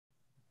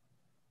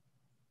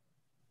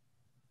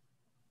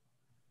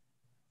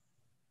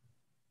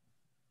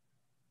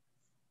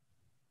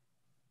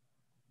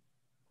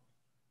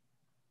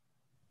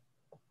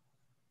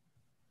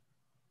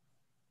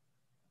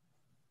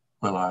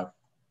We're live.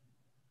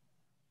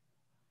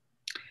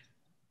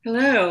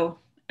 Hello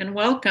and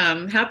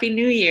welcome. Happy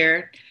New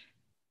Year.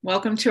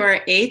 Welcome to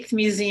our 8th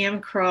museum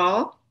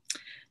crawl.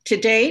 To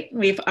date,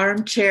 we've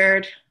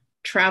armchaired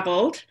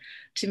traveled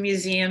to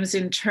museums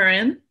in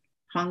Turin,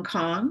 Hong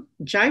Kong,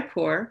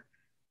 Jaipur,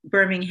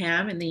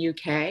 Birmingham in the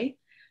UK,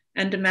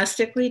 and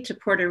domestically to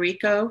Puerto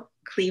Rico,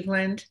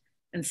 Cleveland,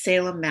 and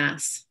Salem,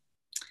 Mass.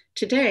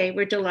 Today,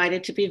 we're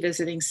delighted to be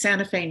visiting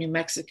Santa Fe, New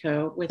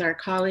Mexico with our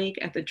colleague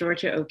at the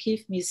Georgia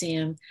O'Keeffe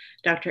Museum,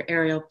 Dr.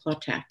 Ariel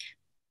Plotek.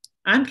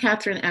 I'm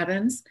Catherine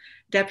Evans,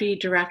 Deputy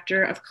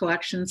Director of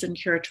Collections and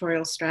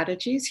Curatorial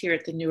Strategies here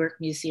at the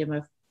Newark Museum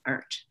of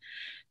Art.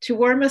 To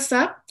warm us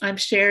up, I'm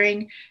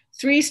sharing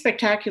 3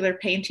 spectacular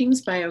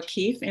paintings by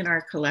O'Keeffe in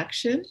our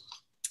collection.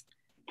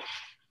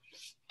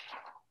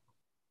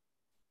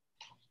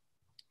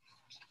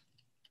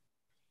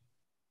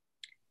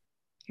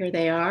 Here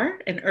they are,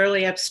 an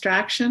early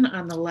abstraction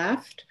on the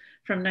left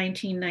from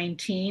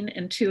 1919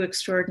 and 2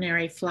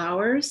 extraordinary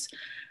flowers,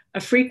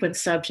 a frequent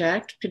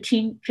subject,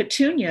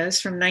 petunias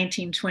from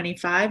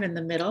 1925 in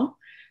the middle,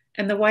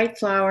 and the white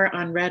flower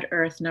on Red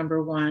Earth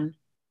 #1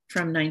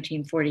 from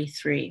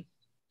 1943.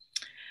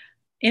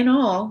 In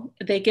all,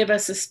 they give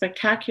us a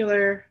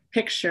spectacular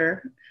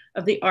picture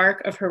of the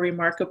arc of her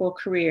remarkable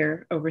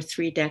career over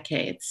 3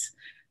 decades.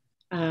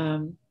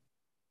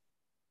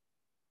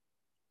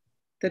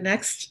 The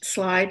next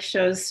slide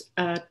shows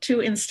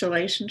 2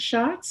 installation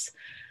shots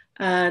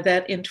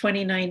that in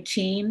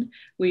 2019,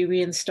 we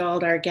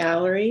reinstalled our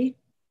gallery.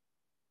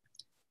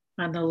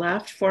 On the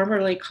left,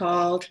 formerly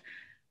called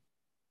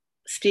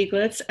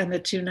Stieglitz and the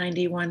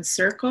 291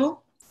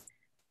 Circle,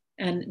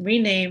 and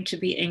renamed to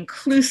be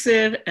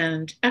inclusive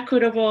and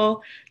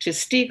equitable to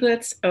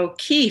Stieglitz,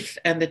 O'Keeffe,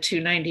 and the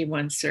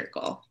 291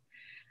 Circle.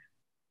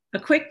 A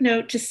quick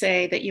note to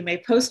say that you may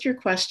post your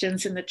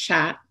questions in the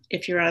chat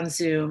if you're on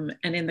Zoom,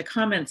 and in the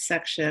comments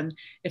section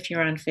if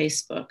you're on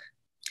Facebook.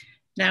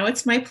 Now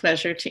it's my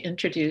pleasure to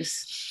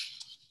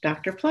introduce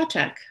Dr.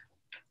 Plotek.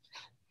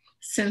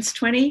 Since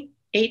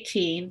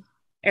 2018,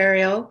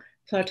 Ariel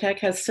Plotek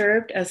has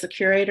served as the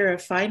Curator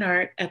of Fine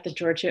Art at the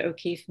Georgia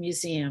O'Keeffe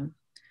Museum.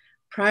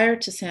 Prior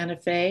to Santa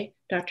Fe,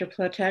 Dr.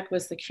 Plotek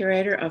was the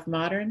Curator of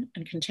Modern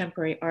and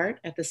Contemporary Art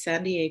at the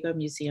San Diego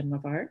Museum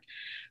of Art,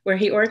 where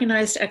he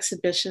organized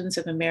exhibitions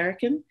of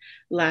American,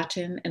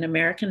 Latin, and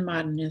American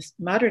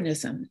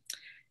modernism.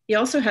 He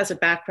also has a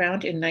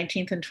background in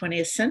 19th and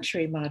 20th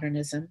century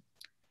modernism,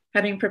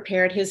 having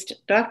prepared his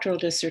doctoral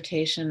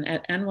dissertation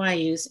at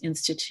NYU's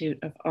Institute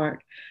of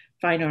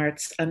Fine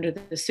Arts under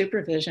the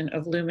supervision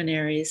of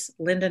luminaries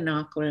Linda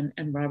Nochlin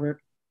and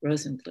Robert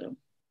Rosenblum.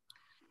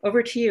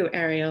 Over to you,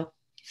 Ariel.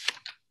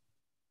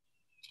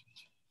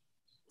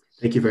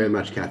 Thank you very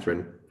much,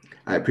 Catherine.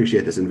 I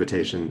appreciate this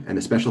invitation, and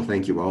a special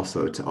thank you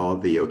also to all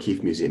the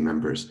O'Keeffe Museum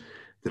members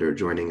that are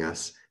joining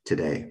us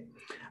today.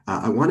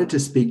 I wanted to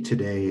speak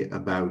today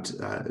about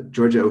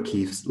Georgia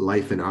O'Keeffe's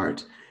life in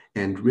art,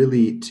 and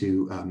really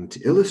to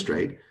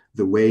illustrate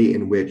the way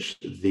in which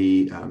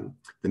the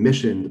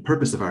mission, the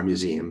purpose of our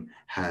museum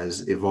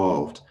has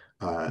evolved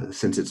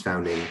since its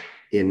founding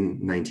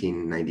in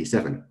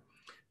 1997.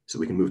 So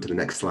we can move to the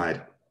next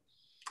slide.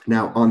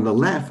 Now, on the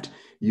left,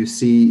 you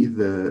see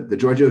the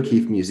Georgia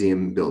O'Keeffe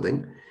Museum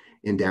building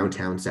in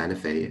downtown Santa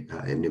Fe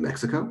in New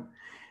Mexico.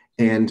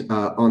 And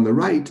on the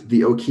right,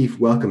 the O'Keeffe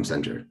Welcome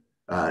Center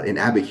in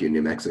Abiquiu,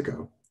 New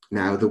Mexico.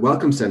 Now, the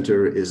Welcome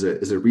Center is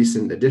a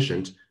recent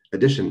addition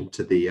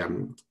to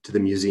the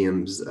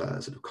museum's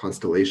sort of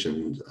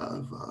constellation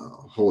of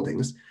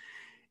holdings.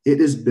 It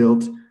is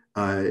built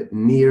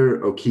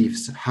near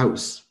O'Keeffe's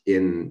house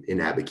in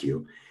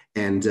Abiquiu.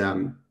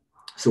 And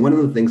so one of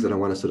the things that I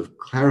want to sort of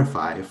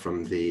clarify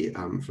from the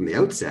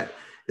outset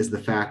is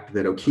the fact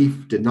that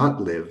O'Keeffe did not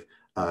live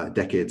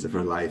decades of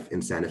her life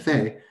in Santa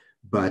Fe,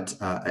 but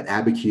at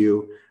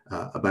Abiquiu,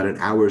 about an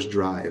hour's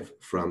drive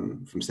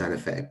from Santa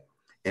Fe.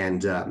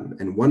 And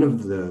one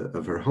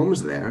of her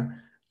homes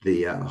there,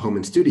 the home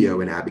and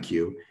studio in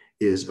Abiquiu,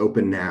 is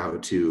open now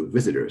to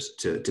visitors,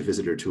 to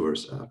visitor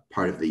tours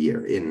part of the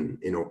year in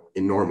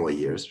normal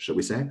years, shall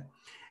we say.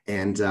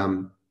 And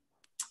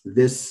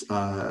this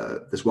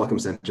welcome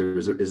center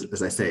is,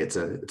 as I say, it's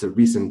a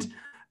recent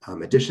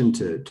addition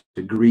to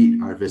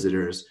greet our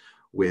visitors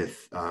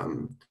with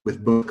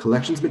both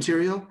collections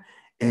material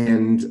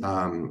and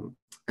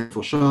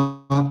full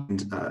shop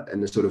and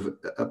a sort of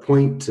a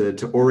point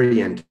to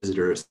orient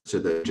visitors to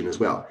the region as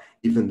well,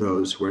 even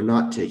those who are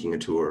not taking a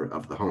tour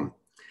of the home.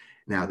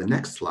 Now, the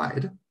next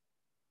slide.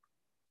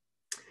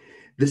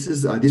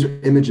 These are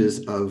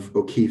images of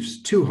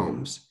O'Keeffe's 2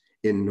 homes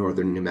in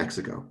northern New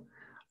Mexico.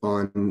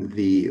 On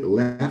the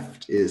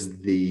left is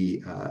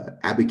the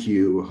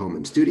Abiquiu home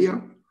and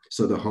studio.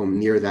 So the home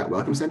near that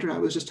welcome center I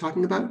was just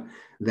talking about.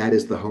 That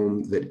is the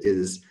home that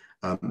is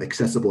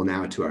accessible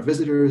now to our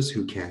visitors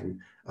who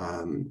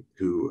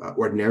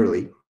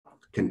ordinarily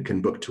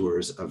can book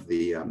tours of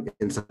the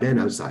inside and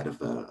outside of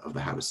the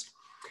house.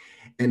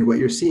 And what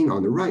you're seeing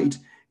on the right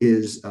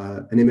is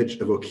an image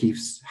of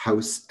O'Keeffe's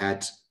house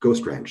at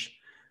Ghost Ranch,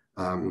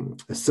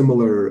 a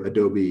similar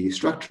adobe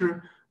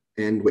structure,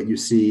 And what you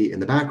see in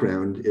the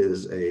background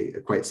is a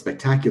quite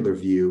spectacular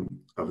view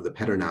of the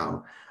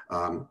Pedernal,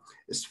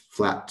 this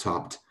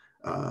flat-topped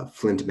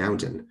flint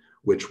mountain,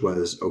 which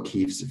was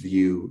O'Keeffe's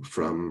view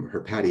from her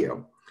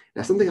patio.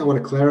 Now, something I want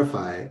to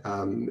clarify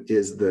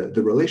is the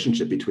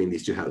relationship between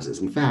these two houses.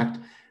 In fact,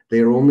 they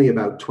are only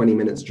about 20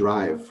 minutes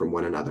drive from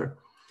one another.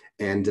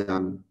 And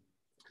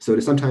so it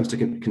is sometimes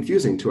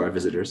confusing to our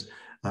visitors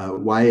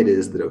why it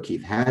is that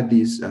O'Keeffe had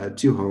these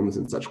two homes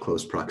in such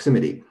close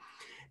proximity.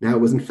 Now, it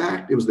was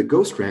the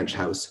Ghost Ranch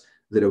house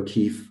that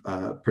O'Keeffe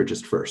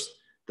purchased first,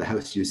 the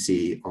house you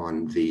see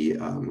on the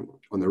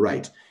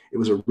right. It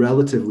was a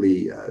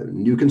relatively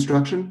new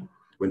construction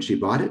when she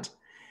bought it,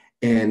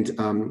 and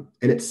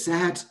it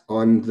sat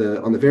on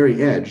the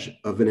very edge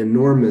of an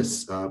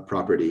enormous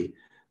property,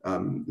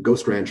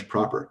 Ghost Ranch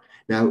proper.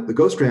 Now, the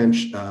Ghost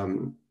Ranch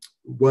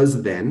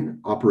was then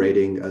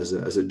operating as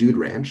a dude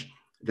ranch.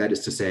 That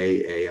is to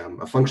say,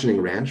 a functioning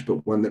ranch,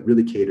 but one that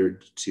really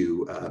catered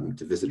to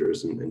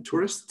visitors and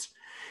tourists.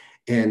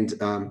 And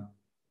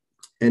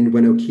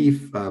when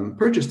O'Keeffe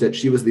purchased it,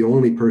 she was the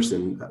only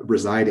person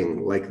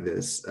residing like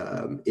this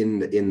in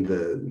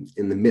the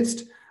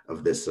midst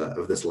of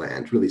this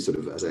land. Really, sort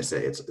of, as I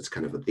say, it's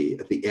kind of at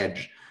the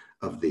edge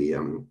of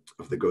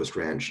the Ghost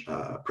Ranch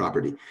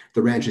property.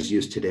 The ranch is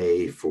used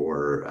today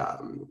for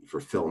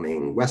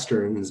filming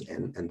westerns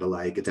and the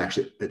like. It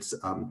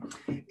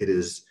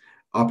is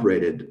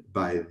operated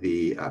by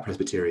the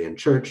Presbyterian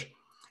Church,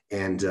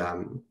 and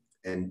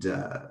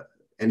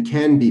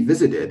can be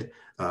visited,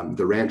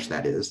 the ranch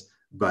that is,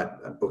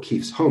 but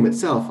O'Keeffe's home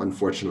itself,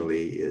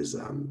 unfortunately, is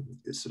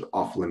sort of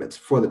off limits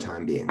for the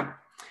time being.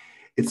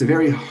 It's a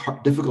very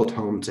difficult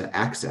home to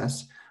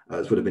access.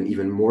 This would have been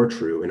even more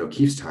true in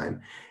O'Keeffe's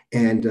time.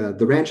 And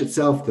the ranch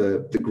itself,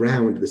 the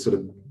ground, the sort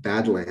of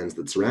badlands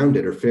that surround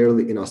it are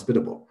fairly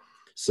inhospitable.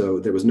 So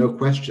there was no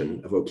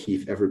question of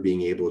O'Keeffe ever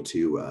being able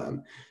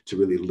to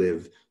really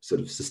live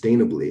sort of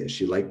sustainably as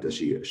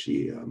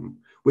she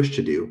wished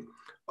to do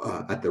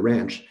at the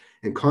ranch.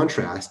 In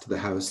contrast, the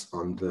house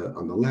on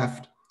the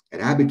left at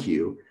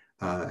Abiquiu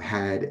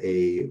had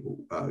a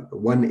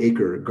 1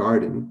 acre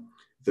garden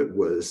that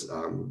was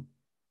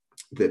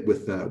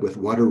with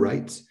water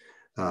rights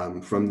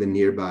from the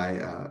nearby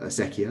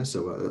acequia,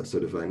 so a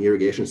sort of an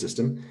irrigation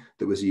system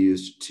that was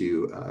used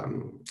to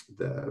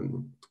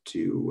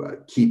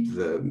keep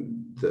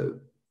the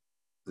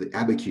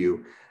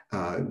Abiquiu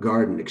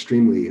garden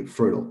extremely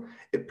fertile.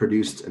 It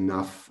produced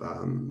enough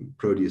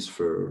produce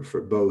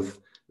for both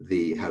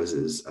the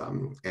houses,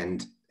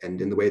 and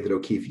in the way that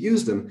O'Keeffe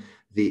used them,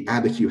 the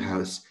Abiquiu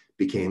house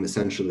became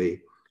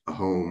essentially a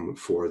home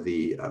for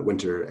the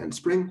winter and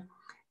spring,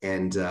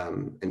 and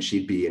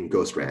she'd be in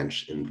Ghost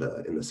Ranch in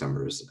the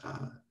summers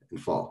and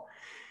fall.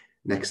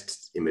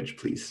 Next image,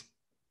 please.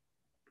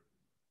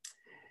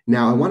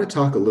 Now, I want to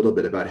talk a little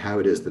bit about how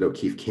it is that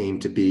O'Keeffe came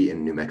to be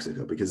in New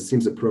Mexico, because it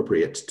seems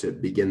appropriate to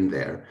begin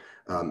there,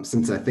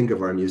 since I think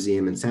of our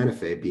museum in Santa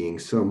Fe being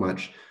so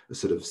much a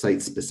sort of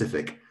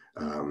site-specific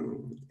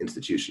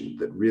institution,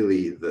 that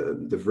really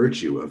the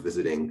virtue of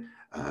visiting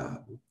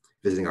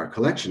our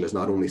collection is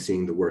not only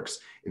seeing the works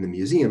in the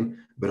museum,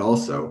 but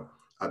also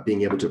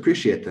being able to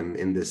appreciate them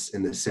in this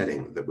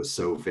setting that was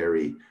so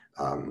very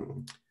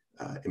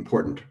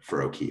important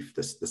for O'Keeffe,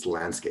 this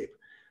landscape.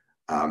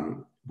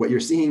 What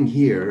you're seeing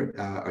here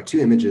are two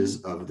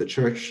images of the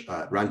church,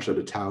 Rancho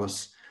de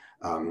Taos.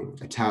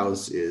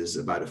 Taos is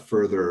about a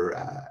further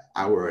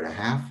hour and a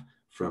half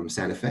from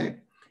Santa Fe,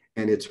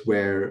 and it's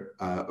where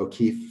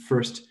O'Keeffe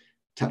first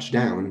touched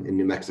down in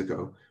New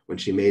Mexico when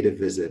she made a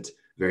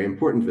very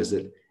important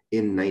visit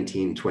in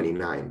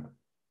 1929.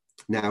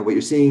 Now, what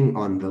you're seeing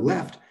on the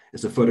left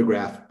is a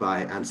photograph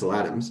by Ansel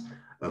Adams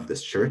of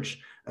this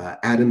church.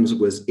 Adams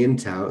was in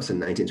Taos in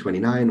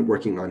 1929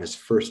 working on his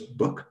first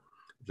book,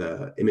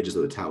 The Images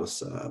of the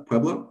Taos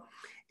Pueblo.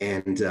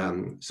 And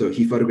so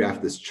he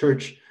photographed this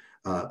church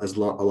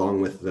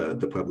along with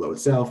the Pueblo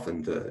itself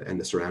and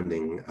the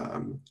surrounding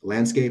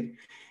landscape.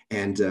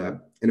 And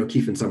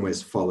O'Keeffe in some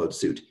ways followed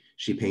suit.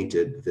 She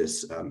painted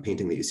this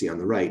painting that you see on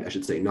the right, I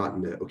should say, not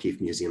in the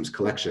O'Keeffe Museum's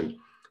collection,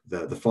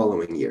 the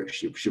following year.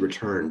 She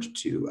returned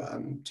to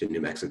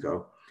New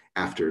Mexico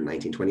after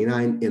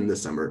 1929 in the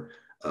summer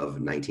of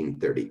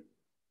 1930.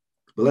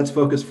 But let's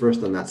focus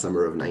first on that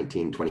summer of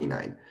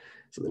 1929.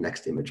 So the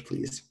next image,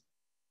 please.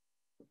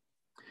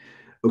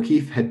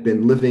 O'Keeffe had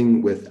been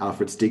living with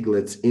Alfred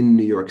Stieglitz in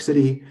New York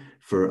City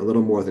for a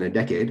little more than a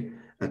decade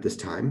at this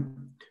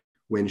time,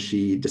 when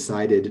she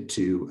decided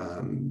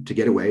to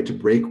get away, to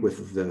break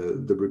with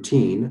the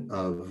routine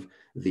of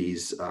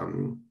these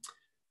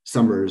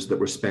summers that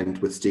were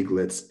spent with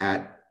Stieglitz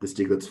at the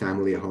Stieglitz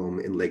family home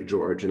in Lake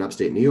George in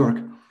upstate New York,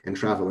 and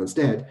travel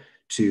instead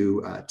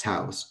to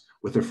Taos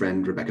with her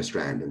friend Rebecca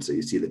Strand. And so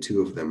you see the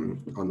two of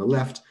them on the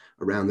left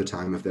around the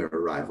time of their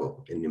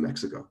arrival in New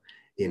Mexico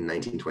in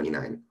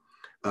 1929.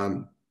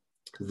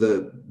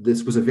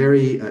 This was a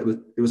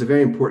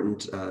very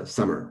important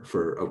summer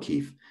for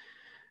O'Keeffe.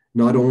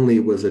 not only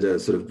was it a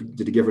sort of,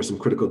 did it give her some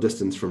critical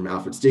distance from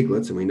Alfred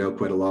Stieglitz, and we know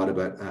quite a lot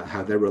about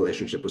how their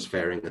relationship was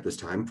faring at this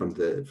time from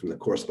the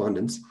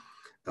correspondence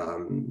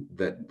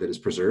that is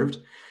preserved,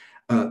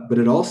 but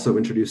it also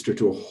introduced her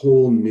to a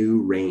whole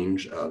new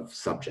range of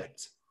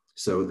subjects.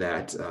 So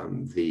that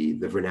the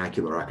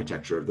vernacular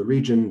architecture of the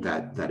region,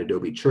 that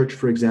adobe church,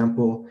 for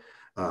example,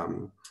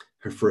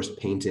 her first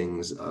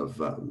paintings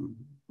of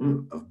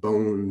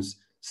bones,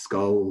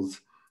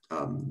 skulls,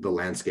 the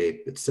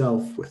landscape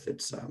itself with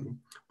its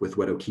with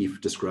what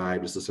O'Keeffe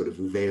described as a sort of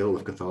veil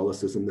of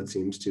Catholicism that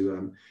seems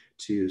to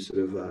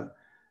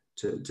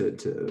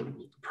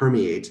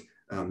permeate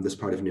this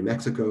part of New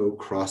Mexico,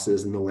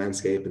 crosses in the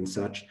landscape and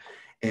such.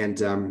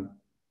 And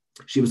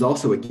she was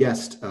also a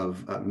guest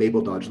of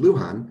Mabel Dodge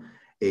Lujan,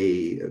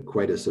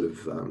 quite a sort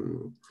of,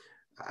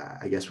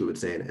 I guess we would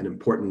say, an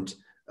important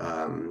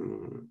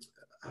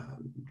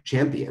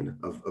champion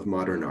of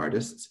modern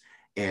artists,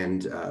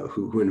 and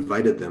who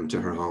invited them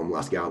to her home,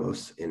 Los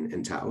Galos,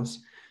 in Taos.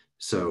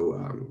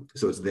 So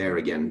it's there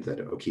again that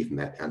O'Keeffe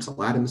met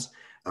Ansel Adams.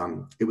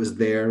 It was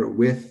there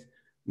with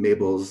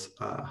Mabel's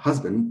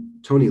husband,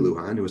 Tony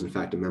Lujan, who was in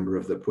fact a member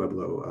of the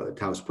Pueblo,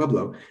 Taos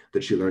Pueblo,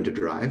 that she learned to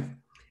drive.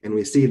 And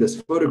we see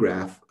this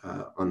photograph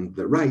on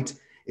the right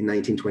in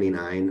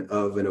 1929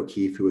 of an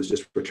O'Keeffe who was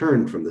just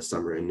returned from the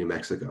summer in New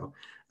Mexico,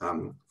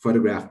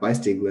 photographed by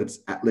Stieglitz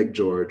at Lake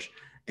George.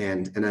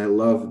 And I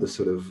love the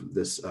sort of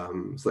this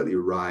slightly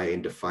wry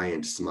and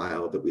defiant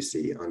smile that we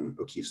see on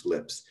O'Keeffe's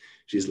lips.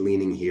 She's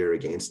leaning here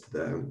against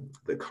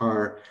the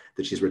car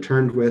that she's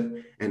returned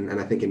with, and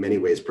I think in many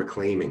ways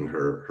proclaiming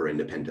her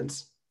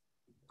independence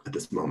at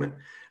this moment.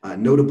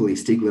 Notably,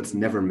 Stieglitz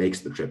never makes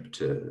the trip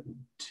to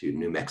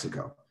New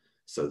Mexico.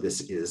 So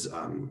this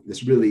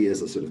really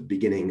is a sort of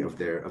beginning of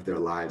their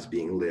lives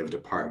being lived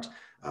apart,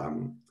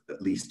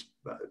 at least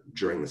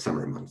during the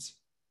summer months.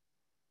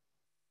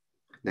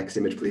 Next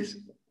image, please.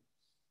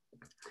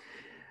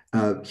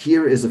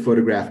 Here is a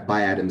photograph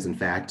by Adams, in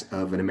fact,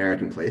 of an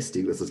American place,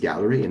 Stieglitz's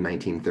gallery in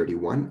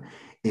 1931.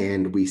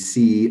 And we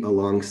see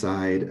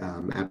alongside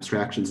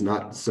abstractions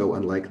not so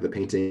unlike the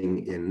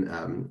painting in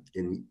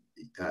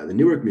the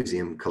Newark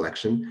Museum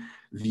collection,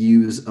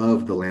 views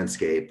of the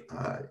landscape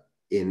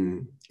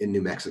in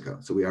New Mexico.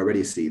 So we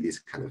already see these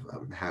kind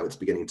of how it's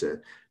beginning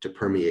to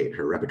permeate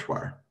her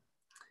repertoire.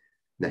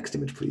 Next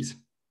image, please.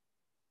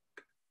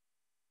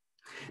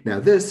 Now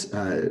this,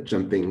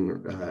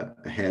 jumping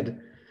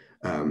ahead,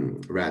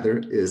 rather,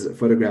 is a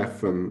photograph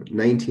from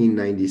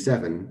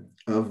 1997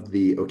 of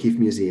the O'Keeffe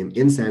Museum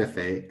in Santa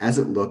Fe as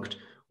it looked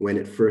when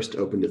it first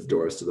opened its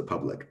doors to the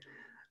public.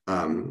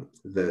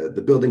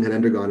 The building had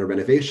undergone a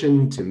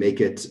renovation to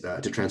make it,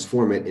 to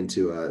transform it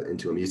into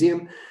a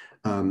museum,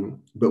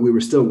 but we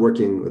were still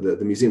working,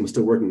 the museum was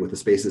still working with the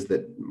spaces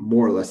that,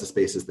 more or less the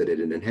spaces that it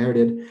had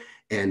inherited.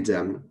 And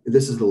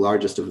this is the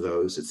largest of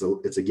those.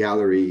 It's a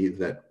gallery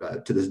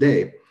that to this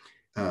day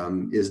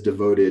is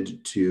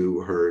devoted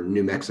to her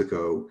New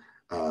Mexico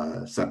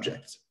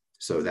subjects.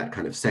 So that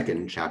kind of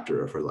second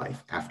chapter of her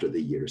life after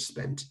the years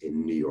spent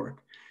in New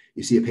York.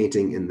 You see a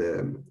painting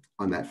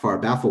on that far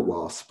baffle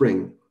wall,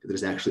 Spring, that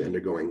is actually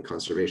undergoing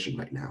conservation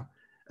right now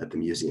at the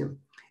museum.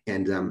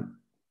 And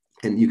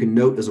you can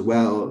note as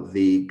well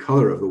the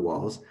color of the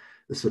walls,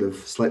 the sort of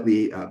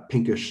slightly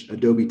pinkish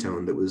adobe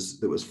tone that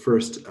was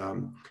first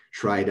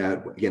tried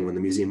out again when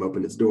the museum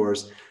opened its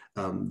doors.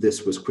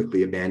 This was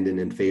quickly abandoned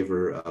in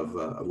favor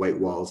of white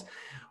walls,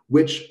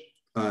 which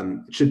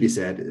it should be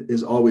said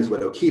is always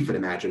what O'Keeffe had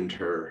imagined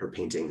her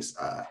paintings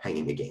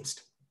hanging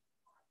against.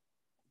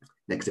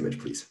 Next image,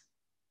 please.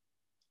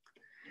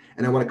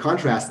 And I want to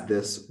contrast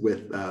this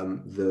with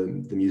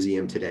the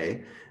museum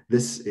today.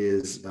 This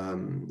is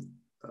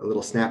a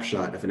little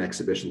snapshot of an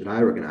exhibition that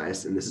I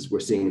organized, and we're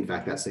seeing, in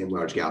fact, that same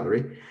large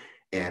gallery,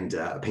 and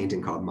a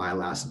painting called My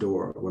Last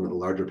Door, one of the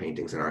larger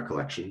paintings in our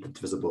collection that's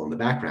visible in the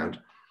background.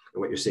 And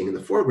what you're seeing in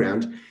the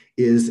foreground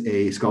is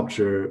a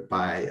sculpture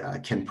by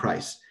Ken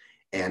Price.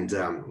 And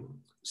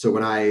so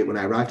when I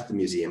arrived at the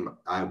museum,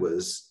 I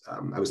was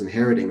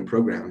inheriting a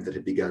program that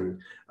had begun,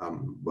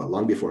 well,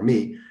 long before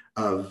me,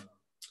 of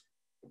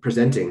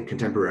presenting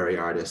contemporary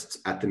artists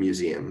at the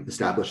museum,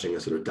 establishing a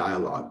sort of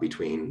dialogue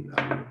between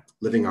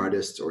living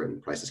artists, or in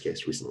Price's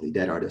case, recently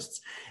dead artists,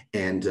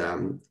 and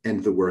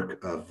the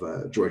work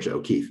of Georgia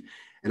O'Keeffe.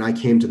 And I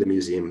came to the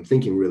museum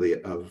thinking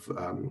really of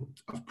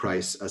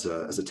Price as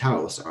a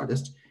Taos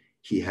artist.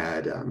 He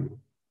had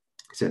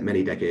spent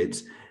many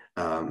decades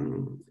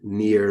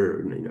near,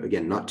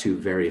 again, not too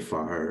very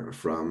far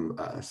from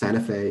Santa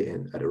Fe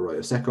at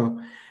Arroyo Seco,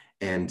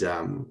 and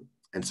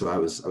so I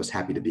was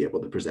happy to be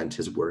able to present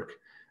his work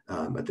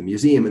at the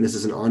museum. And this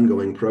is an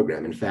ongoing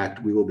program. In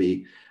fact, we will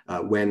be,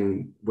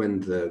 when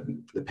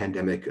the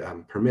pandemic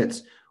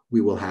permits,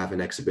 we will have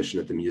an exhibition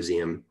at the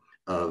museum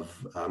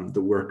of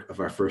the work of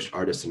our first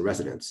artist in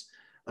residence,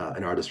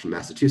 an artist from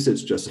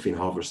Massachusetts, Josephine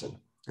Halverson.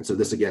 And so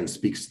this again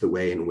speaks to the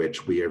way in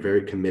which we are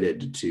very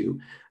committed to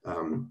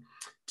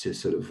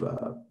sort of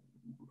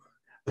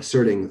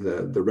asserting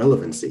the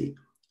relevancy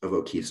of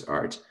O'Keeffe's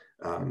art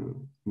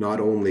not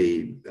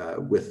only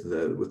with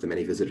the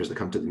many visitors that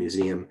come to the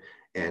museum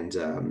and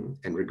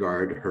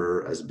regard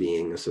her as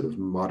being a sort of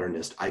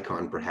modernist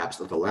icon, perhaps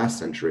of the last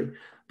century,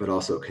 but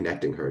also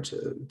connecting her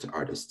to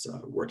artists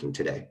working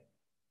today.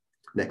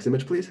 Next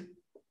image, please.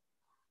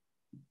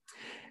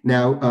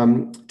 Now,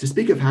 to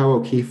speak of how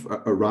O'Keeffe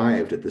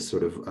arrived at this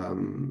sort of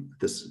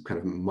this kind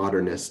of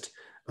modernist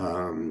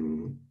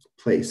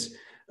place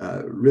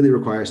really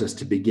requires us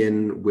to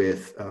begin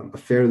with a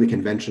fairly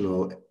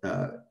conventional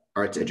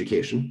arts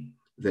education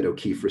that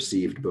O'Keeffe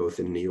received both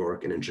in New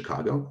York and in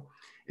Chicago.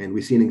 And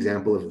we see an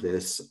example of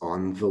this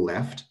on the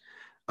left,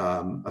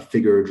 a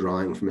figure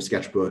drawing from a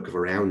sketchbook of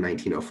around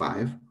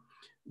 1905,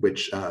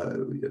 which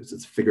it's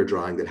a figure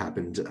drawing that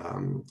happened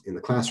in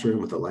the classroom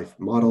with a life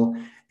model,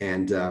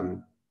 and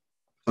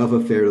of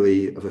a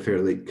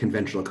fairly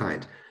conventional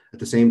kind. At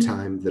the same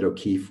time that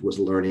O'Keeffe was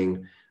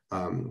learning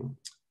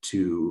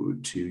to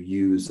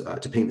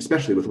paint,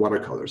 especially with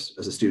watercolors.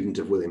 As a student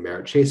of William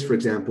Merritt Chase, for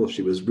example,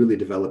 she was really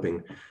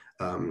developing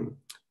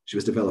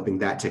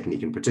that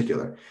technique in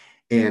particular.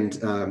 And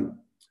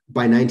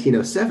by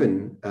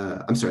 1907,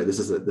 I'm sorry, this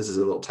is a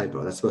little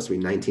typo. That's supposed to be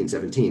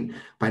 1917.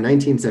 By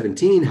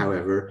 1917,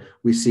 however,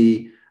 we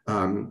see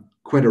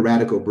quite a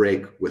radical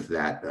break with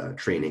that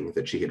training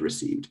that she had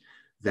received.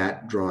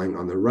 That drawing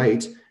on the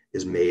right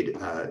is made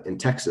in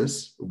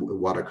Texas,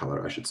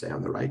 watercolor, I should say,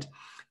 on the right.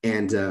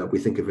 And we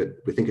think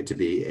it to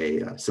be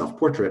a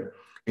self-portrait.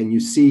 And you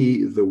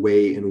see the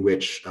way in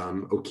which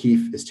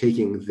O'Keeffe is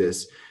taking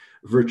this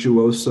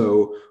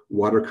virtuoso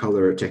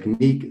watercolor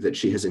technique that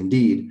she has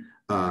indeed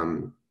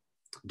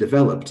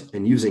developed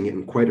and using it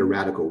in quite a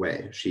radical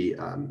way. She,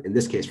 in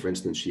this case, for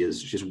instance,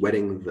 she's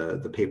wetting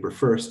the paper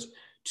first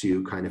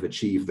to kind of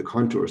achieve the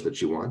contours that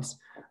she wants.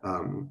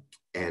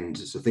 And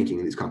so thinking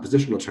in these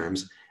compositional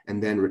terms,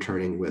 and then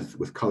returning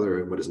with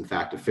color in what is in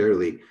fact a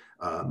fairly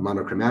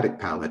monochromatic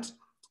palette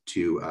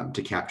to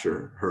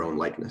capture her own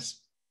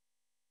likeness.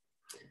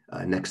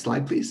 Next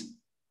slide, please.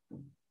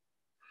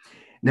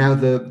 Now,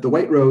 the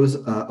white rose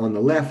on the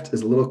left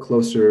is a little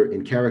closer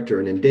in character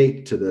and in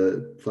date to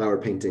the flower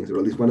paintings, or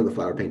at least one of the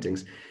flower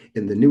paintings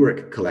in the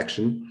Newark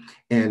collection.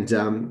 And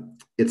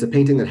it's a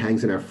painting that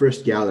hangs in our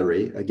first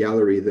gallery, a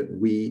gallery that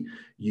we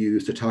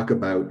use to talk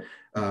about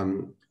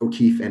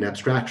O'Keeffe and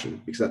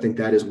abstraction, because I think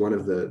that is one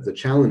of the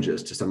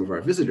challenges to some of our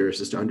visitors,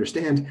 is to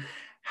understand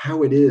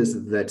how it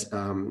is that,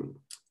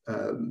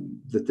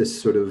 that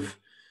this sort of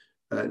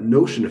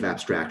notion of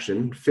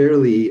abstraction,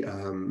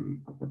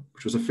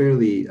 which was a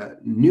fairly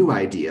new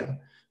idea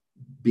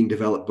being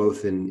developed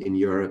both in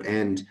Europe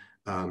and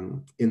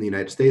in the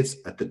United States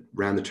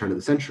around the turn of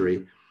the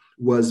century,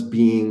 was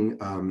being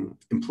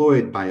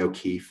employed by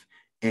O'Keeffe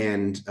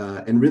and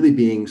really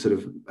being sort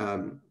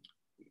of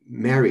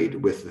married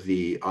with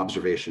the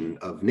observation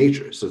of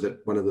nature. So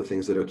that one of the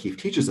things that O'Keeffe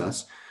teaches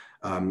us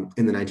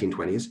in the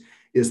 1920s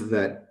is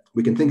that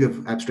we can think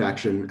of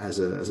abstraction as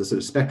a sort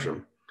of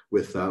spectrum,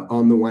 with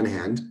on the one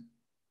hand,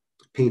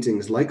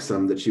 paintings like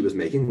some that she was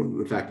making,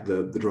 in fact,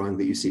 the drawing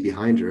that you see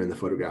behind her in the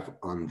photograph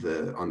on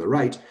the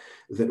right,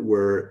 that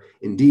were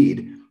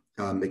indeed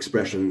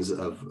expressions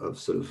of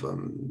sort of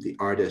the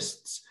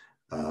artist's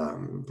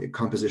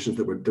compositions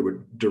that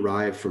were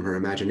derived from her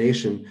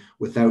imagination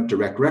without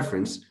direct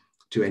reference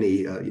to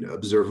any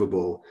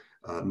observable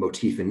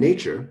motif in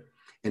nature.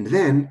 And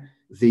then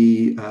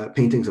the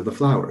paintings of the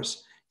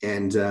flowers.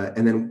 And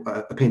then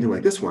a painting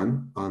like this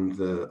one on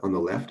the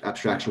left,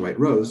 Abstraction White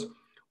Rose,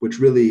 which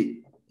really,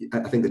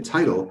 I think the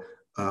title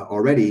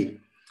already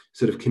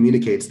sort of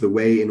communicates the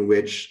way in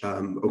which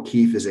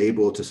O'Keeffe is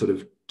able to sort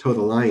of toe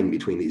the line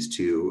between these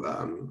two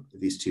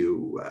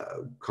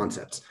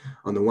concepts.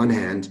 On the one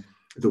hand,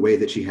 the way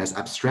that she has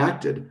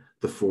abstracted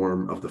the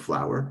form of the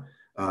flower,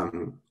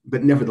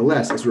 but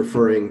nevertheless is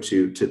referring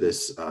to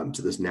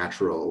this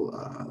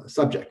natural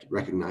subject,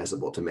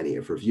 recognizable to many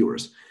of her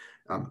viewers.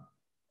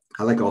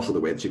 I like also the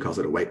way that she calls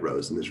it a white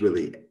rose, and there's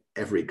really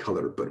every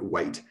color but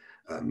white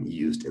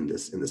used in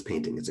this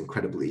painting. It's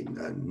incredibly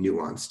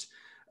nuanced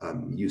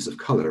use of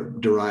color,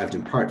 derived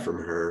in part from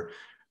her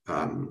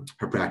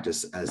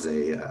practice as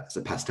a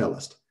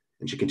pastelist,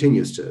 and she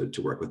continues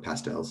to work with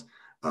pastels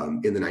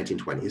in the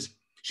 1920s.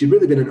 She'd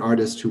really been an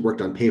artist who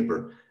worked on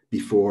paper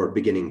before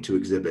beginning to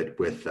exhibit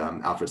with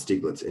Alfred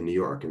Stieglitz in New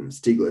York, and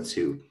Stieglitz,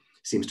 who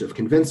seems to have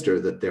convinced her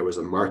that there was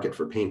a market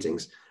for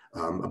paintings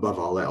above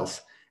all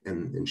else.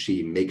 And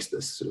she makes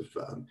this sort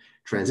of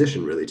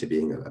transition really to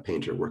being a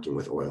painter working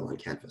with oil on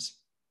canvas.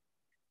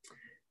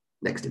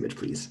 Next image,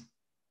 please.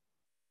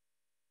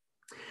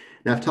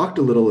 Now, I've talked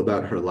a little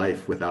about her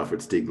life with Alfred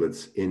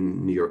Stieglitz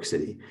in New York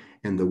City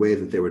and the way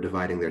that they were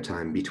dividing their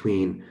time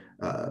between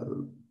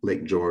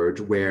Lake George,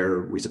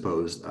 where we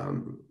suppose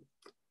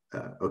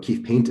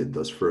O'Keeffe painted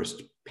those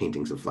first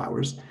paintings of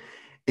flowers,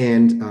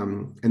 and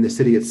the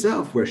city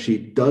itself, where she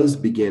does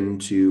begin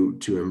to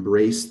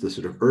embrace the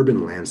sort of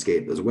urban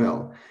landscape as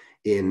well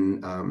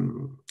in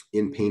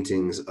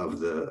paintings of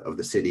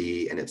the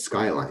city and its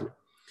skyline.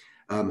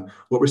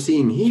 What we're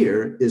seeing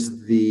here is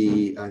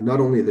not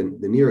only the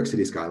New York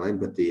City skyline,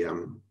 but the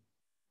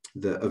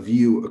a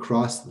view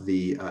across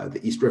the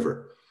East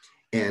River.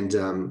 And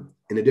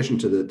in addition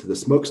to the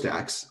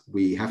smokestacks,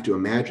 we have to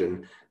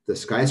imagine the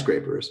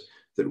skyscrapers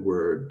that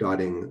were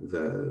dotting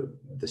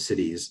the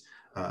city's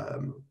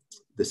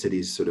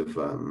sort of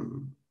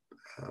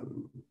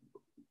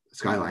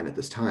skyline at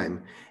this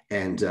time.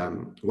 And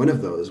one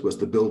of those was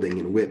the building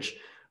in which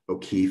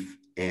O'Keeffe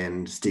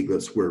and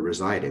Stieglitz were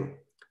residing,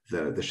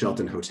 the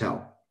Shelton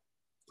Hotel.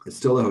 It's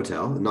still a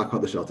hotel, not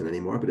called the Shelton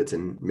anymore, but it's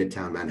in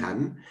Midtown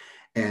Manhattan.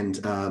 And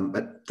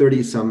at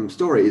 30-some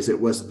stories, it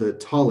was the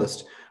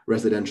tallest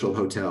residential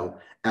hotel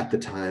at the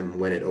time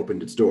when it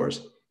opened its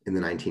doors in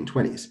the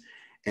 1920s.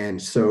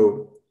 And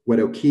so what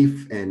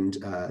O'Keeffe and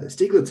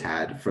Stieglitz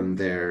had from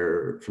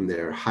their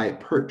high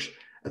perch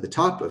at the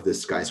top of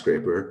this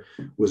skyscraper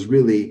was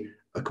really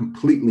a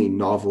completely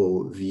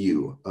novel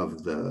view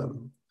of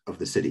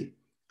the city.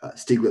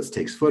 Stieglitz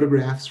takes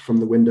photographs from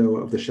the window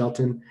of the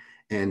Shelton,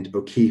 and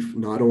O'Keeffe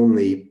not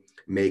only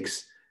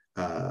makes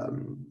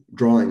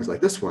drawings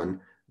like this one,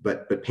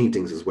 but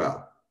paintings as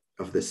well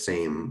of the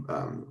same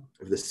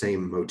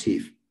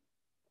motif.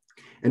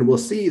 And we'll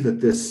see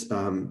that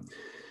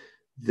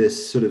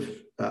this sort of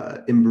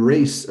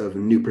embrace of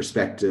new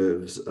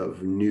perspectives,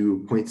 of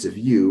new points of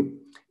view,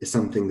 is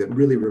something that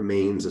really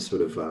remains a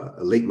sort of a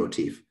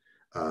leitmotif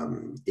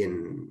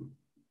in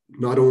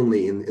not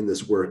only in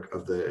this work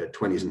of the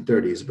 20s and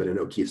 30s, but in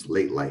O'Keeffe's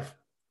late life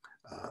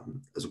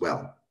as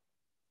well.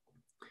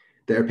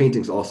 There are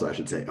paintings also, I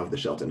should say, of the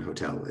Shelton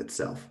Hotel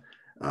itself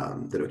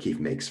that O'Keeffe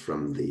makes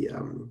from the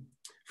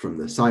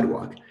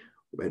sidewalk,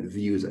 and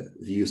views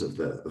of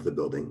the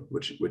building,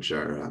 which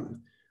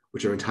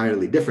are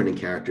entirely different in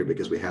character,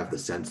 because we have the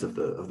sense of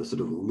the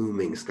sort of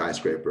looming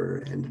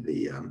skyscraper and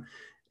the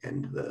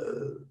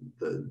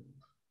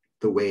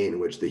way in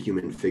which the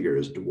human figure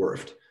is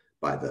dwarfed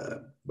by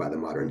the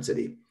modern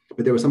city.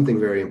 But there was something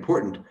very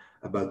important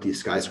about these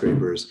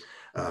skyscrapers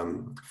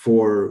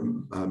for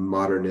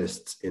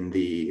modernists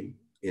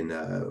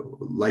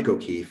like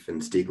O'Keeffe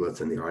and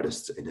Stieglitz and the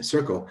artists in his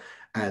circle,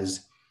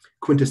 as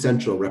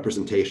quintessential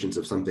representations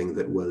of something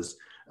that was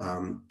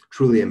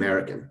truly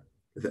American.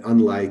 That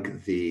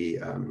unlike the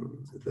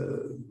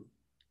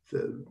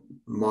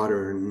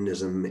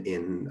modernism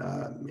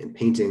in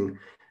painting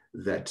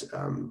that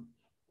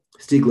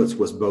Stieglitz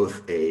was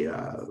both a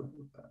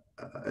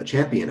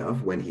champion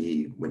of when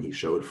he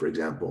showed, for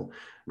example,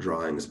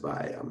 drawings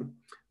by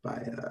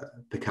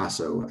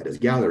Picasso at his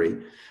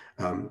gallery.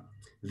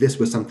 This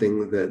was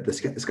something that the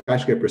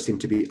skyscraper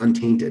seemed to be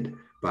untainted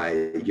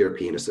by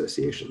European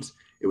associations.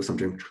 It was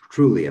something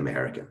truly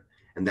American,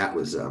 and that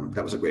was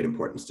a great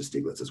importance to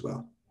Stieglitz as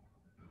well.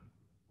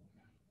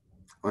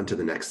 On to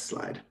the next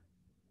slide.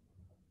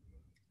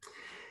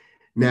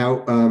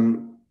 Now,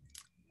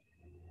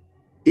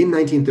 in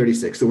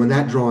 1936, so when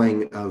that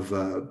drawing of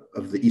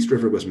the East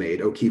River was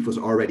made, O'Keeffe was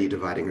already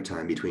dividing her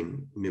time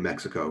between New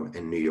Mexico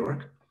and New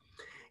York.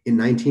 In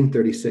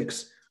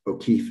 1936,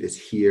 O'Keeffe is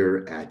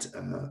here at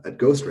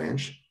Ghost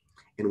Ranch,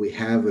 and we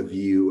have a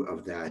view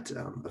of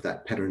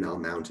that Pedernal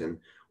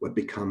Mountain, what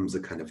becomes a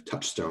kind of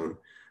touchstone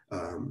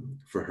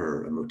for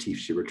her, a motif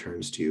she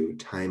returns to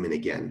time and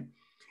again.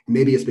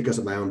 Maybe it's because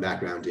of my own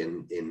background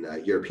in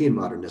European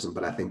modernism,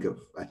 but I think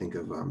of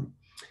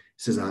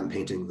Cézanne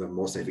painting the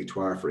Mont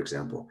Saint-Victoire, for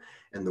example,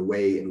 and the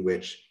way in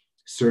which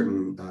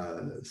certain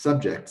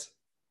subjects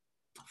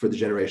for the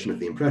generation of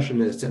the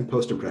Impressionists and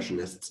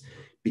Post-Impressionists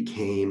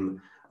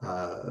became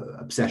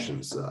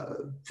obsessions,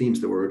 themes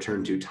that were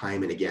returned to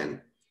time and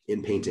again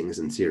in paintings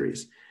and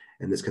series.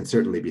 And this can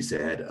certainly be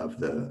said of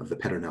the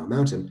Pedernal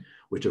Mountain,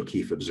 which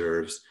O'Keeffe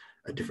observes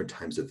at different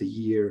times of the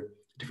year,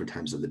 different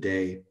times of the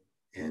day,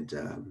 and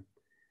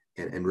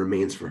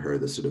remains for her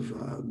this sort of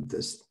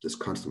this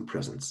constant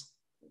presence.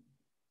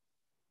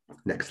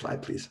 Next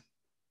slide, please.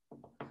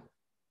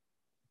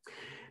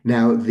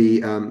 Now,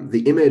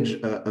 the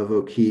image of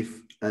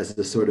O'Keeffe as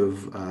the sort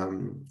of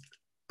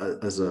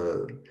as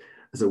a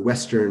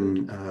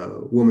Western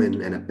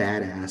woman and a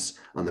badass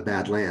on the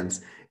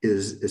Badlands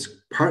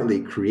is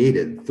partly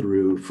created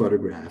through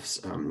photographs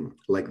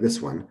like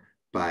this one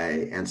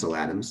by Ansel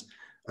Adams.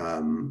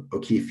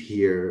 O'Keeffe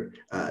here,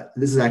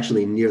 this is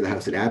actually near the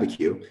house at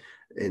Abiquiu.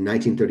 In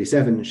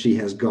 1937, she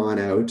has gone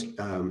out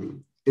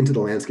into the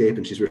landscape,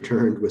 and she's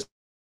returned with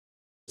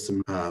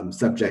some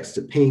subjects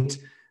to paint,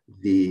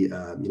 the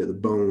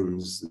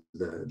bones,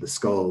 the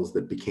skulls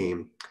that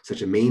became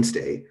such a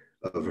mainstay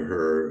of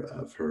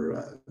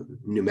her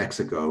New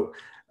Mexico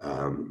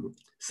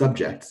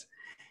subjects.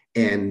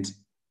 And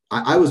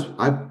I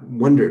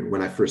wondered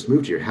when I first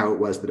moved here how it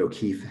was that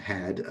O'Keeffe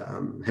had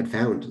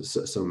found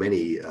so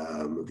many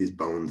of these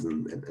bones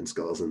and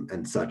skulls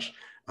and such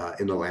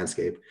in the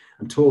landscape.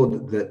 I'm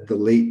told that the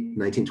late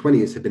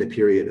 1920s had been a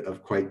period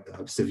of quite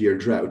severe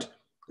drought,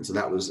 and so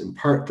that was in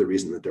part the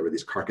reason that there were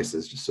these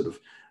carcasses just sort of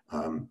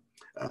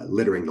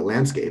littering the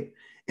landscape.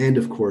 And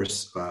of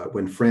course,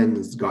 when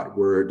friends got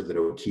word that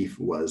O'Keeffe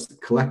was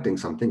collecting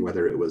something,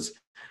 whether it was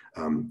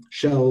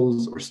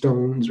shells or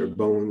stones or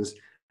bones,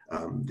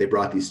 they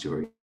brought these to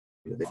her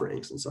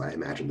offerings. And so I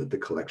imagine that the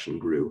collection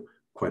grew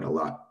quite a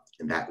lot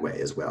in that way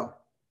as well.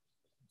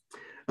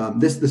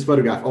 This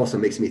photograph also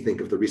makes me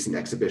think of the recent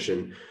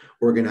exhibition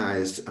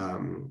organized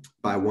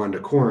by Wanda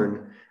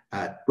Korn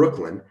at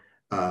Brooklyn,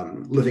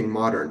 Living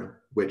Modern,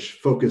 which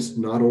focused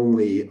not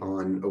only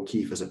on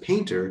O'Keeffe as a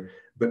painter,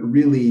 but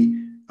really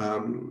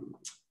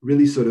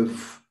sort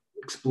of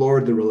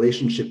explored the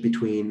relationship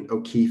between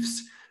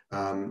O'Keeffe's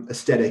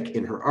aesthetic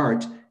in her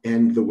art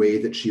and the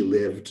way that she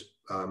lived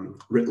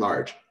writ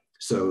large.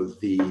 So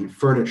the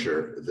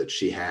furniture that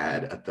she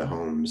had at the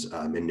homes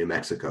in New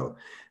Mexico,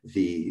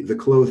 the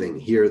clothing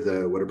here,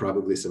 what are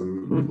probably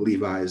some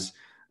Levi's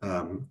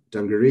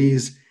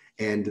dungarees,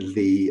 and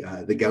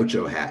the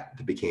gaucho hat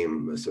that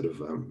became a sort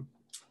of an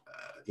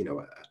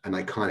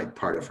iconic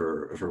part of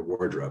her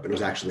wardrobe, and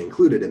was actually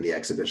included in the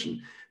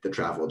exhibition that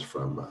traveled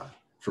from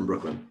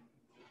Brooklyn.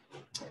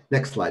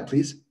 Next slide,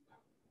 please.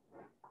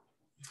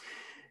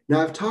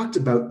 Now, I've talked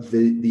about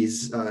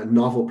these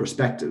novel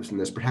perspectives, and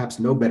there's perhaps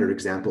no better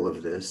example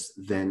of this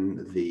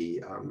than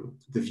the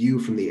view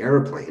from the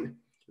airplane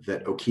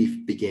that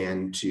O'Keeffe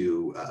began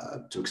to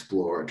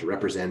explore, to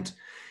represent,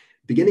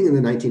 beginning in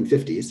the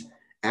 1950s,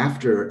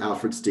 after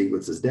Alfred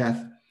Stieglitz's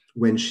death,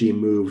 when she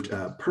moved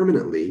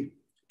permanently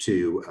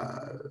to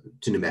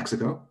New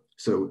Mexico.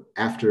 So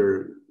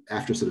after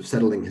sort of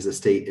settling his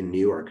estate in New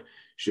York,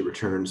 she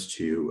returns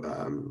to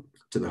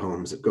the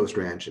homes at Ghost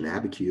Ranch and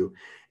Abiquiu,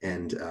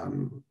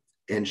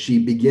 and she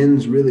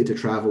begins really to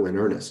travel in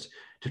earnest,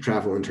 to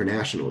travel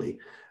internationally.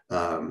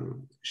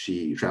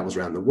 She travels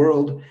around the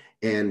world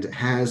and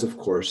has, of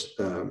course,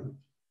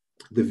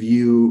 the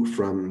view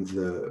from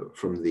the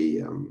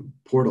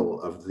portal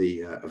of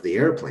the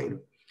airplane,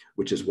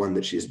 which is one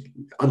that she's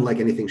unlike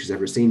anything she's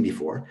ever seen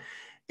before,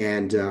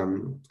 and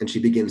she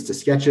begins to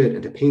sketch it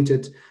and to paint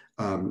it.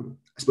 I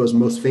suppose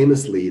most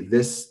famously,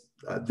 this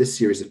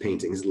series of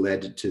paintings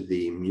led to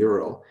the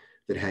mural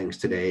that hangs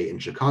today in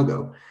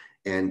Chicago.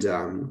 And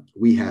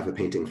we have a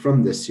painting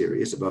from this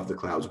series, Above the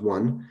Clouds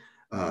 1,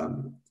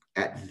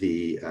 at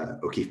the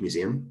O'Keeffe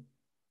Museum.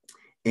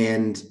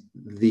 And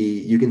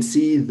you can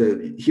see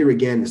here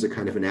again is a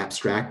kind of an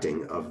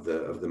abstracting of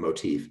the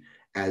motif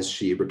as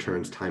she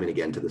returns time and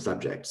again to the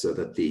subject, so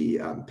that the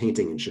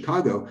painting in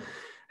Chicago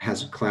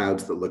has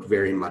clouds that look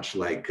very much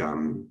like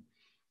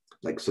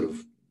sort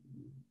of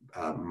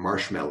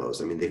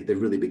marshmallows. I mean,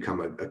 they've really become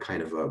a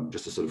kind of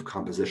just a sort of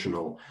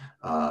compositional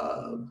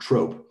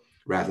trope,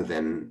 rather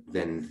than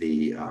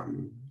the,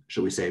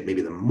 shall we say,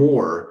 maybe the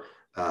more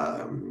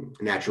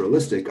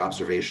naturalistic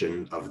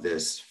observation of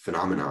this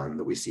phenomenon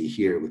that we see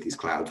here with these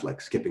clouds like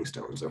skipping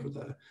stones over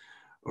the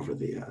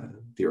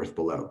earth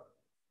below.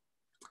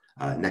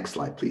 Next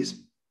slide,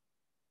 please.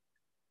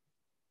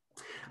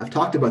 I've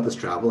talked about this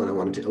travel, and I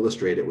wanted to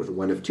illustrate it with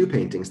one of two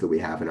paintings that we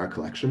have in our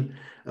collection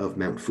of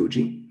Mount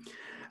Fuji.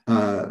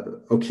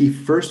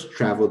 O'Keeffe first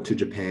traveled to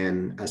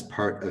Japan as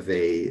part of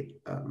a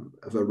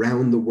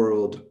round the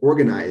world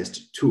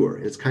organized tour.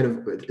 It's kind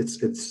of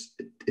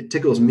it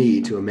tickles me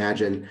to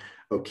imagine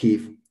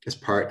O'Keeffe as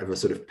part of a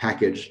sort of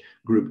package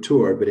group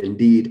tour, but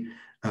indeed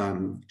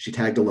she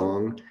tagged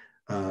along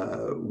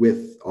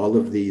with all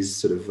of these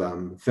sort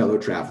of fellow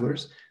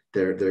travelers.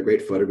 There are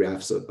great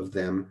photographs of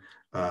them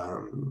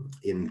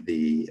in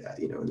the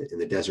in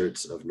the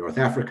deserts of North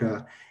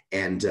Africa,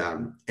 and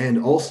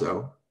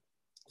also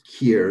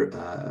here,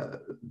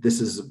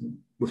 this is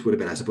what would have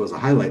been, I suppose, a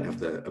highlight of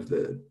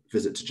the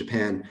visit to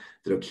Japan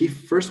that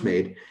O'Keeffe first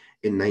made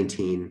in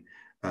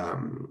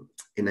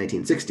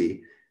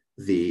 1960.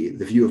 The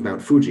view of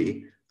Mount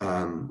Fuji,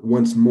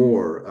 once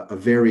more a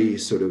very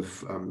sort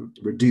of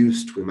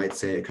reduced, we might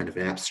say, a kind of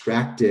an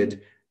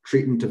abstracted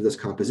treatment of this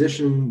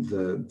composition,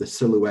 the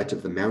silhouette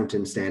of the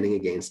mountain standing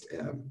against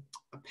a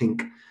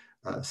pink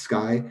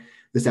sky.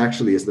 This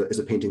actually is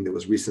a painting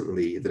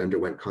that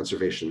underwent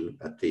conservation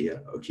at the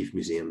O'Keeffe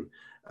Museum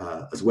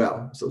as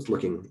well. So it's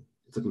looking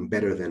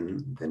better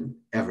than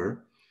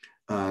ever.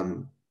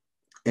 And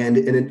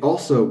it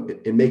also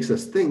makes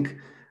us think,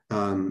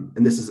 and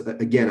this is,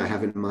 again, I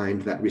have in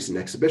mind that recent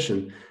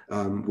exhibition,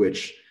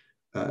 which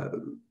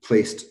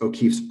placed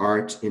O'Keeffe's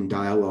art in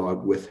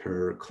dialogue with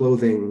her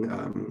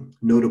clothing,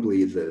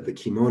 notably the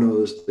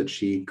kimonos that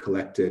she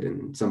collected,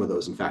 and some of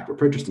those, in fact, were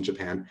purchased in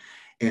Japan.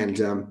 And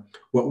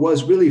what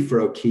was really for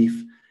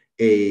O'Keeffe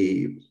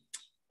a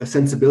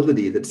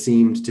sensibility that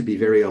seemed to be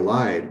very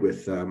allied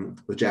with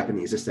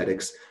Japanese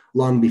aesthetics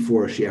long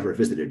before she ever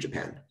visited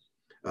Japan.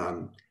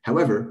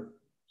 However,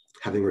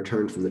 having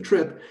returned from the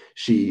trip,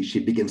 she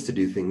begins to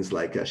do things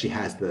like she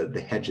has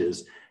the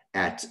hedges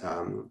at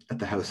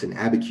the house in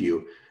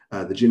Abiquiu.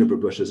 The juniper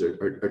bushes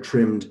are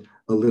trimmed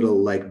a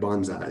little like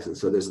bonsais, and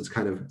so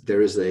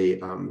there is a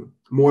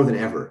more than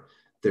ever,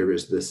 there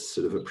is this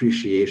sort of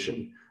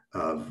appreciation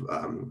of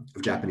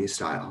Japanese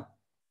style.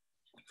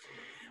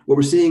 What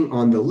we're seeing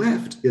on the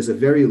left is a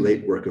very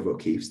late work of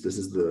O'Keeffe's. This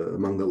is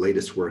among the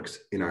latest works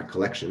in our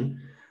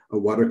collection, a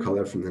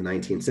watercolor from the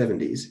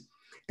 1970s.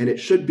 And it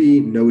should be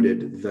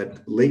noted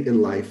that late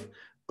in life,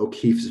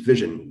 O'Keeffe's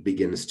vision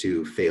begins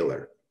to fail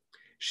her.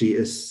 She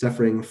is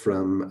suffering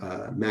from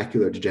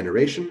macular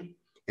degeneration,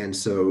 and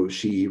so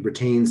she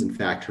retains, in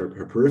fact, her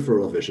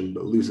peripheral vision,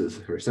 but loses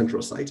her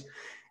central sight.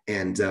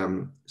 And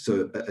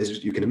so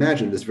as you can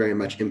imagine, this very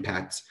much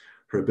impacts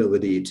her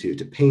ability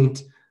to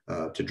paint,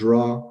 to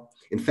draw.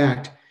 In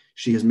fact,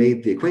 she has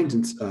made the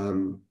acquaintance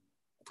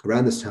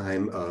around this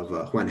time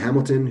of Juan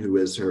Hamilton, who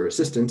is her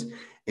assistant,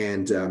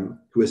 and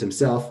who is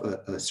himself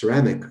a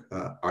ceramic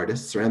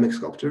artist, ceramic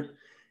sculptor.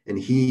 And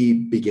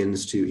he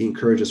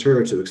encourages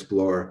her to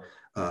explore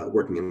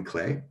working in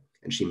clay.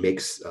 And she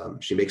makes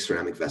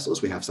ceramic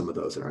vessels. We have some of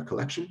those in our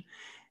collection.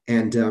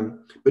 And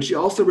but she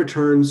also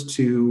returns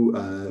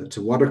to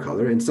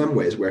watercolor in some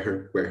ways where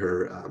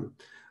her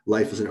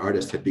life as an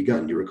artist had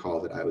begun. You recall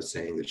that I was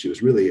saying that she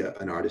was really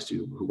an artist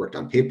who worked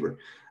on paper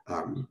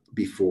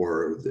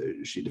before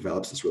she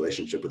develops this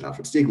relationship with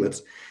Alfred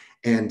Stieglitz.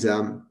 And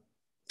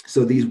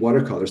so these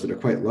watercolors that are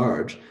quite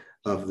large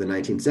of the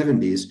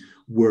 1970s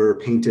were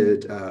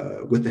painted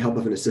with the help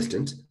of an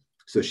assistant.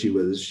 So she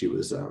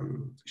was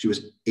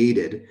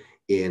aided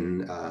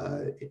in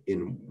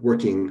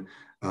working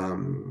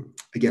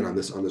again on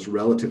this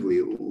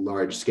relatively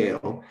large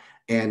scale.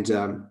 And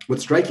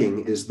what's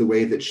striking is the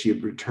way that she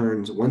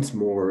returns once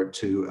more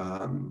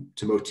to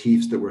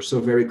motifs that were so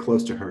very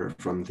close to her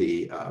from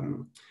the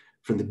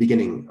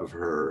beginning of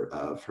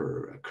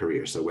her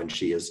career. So when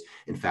she is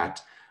in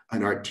fact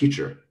an art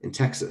teacher in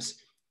Texas,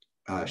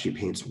 she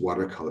paints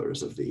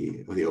watercolors of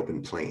the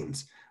open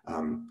plains.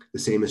 The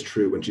same is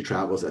true when she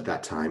travels at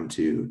that time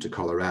to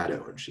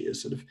Colorado, and she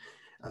is sort of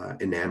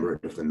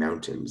enamored of the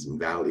mountains and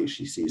valleys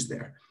she sees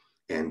there.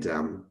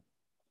 And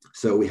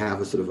so we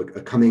have a sort of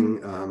a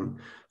coming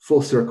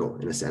full circle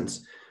in a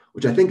sense,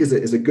 which I think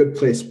is a good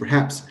place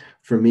perhaps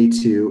for me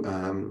to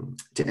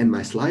end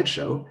my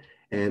slideshow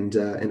and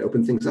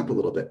open things up a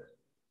little bit.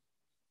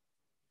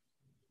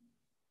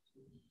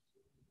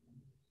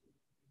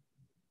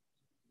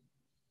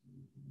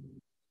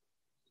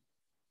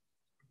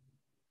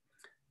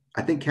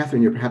 I think,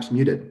 Catherine, you're perhaps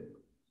muted.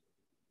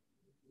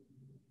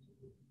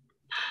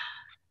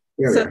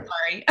 So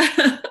sorry.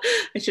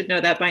 I should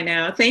know that by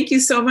now. Thank you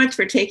so much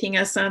for taking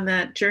us on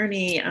that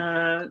journey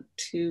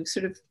to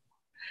sort of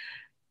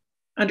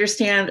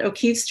understand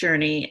O'Keeffe's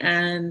journey.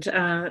 And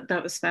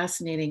that was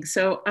fascinating.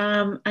 So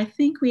I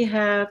think we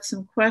have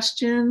some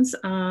questions.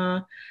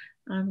 I'm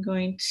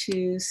going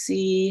to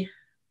see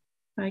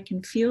if I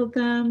can field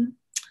them.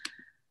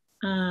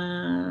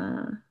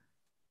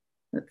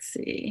 Let's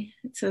see.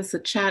 It says the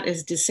chat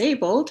is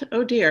disabled.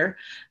 Oh dear.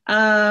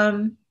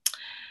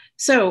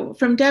 So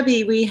from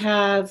Debbie, we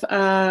have,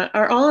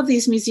 are all of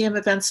these museum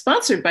events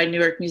sponsored by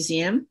Newark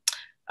Museum?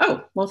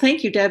 Oh, well,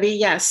 thank you, Debbie.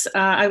 Yes,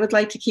 I would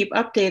like to keep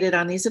updated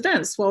on these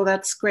events. Well,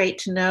 that's great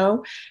to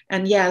know.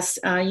 And yes,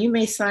 you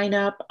may sign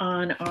up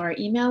on our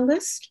email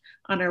list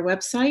on our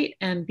website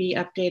and be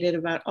updated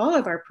about all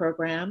of our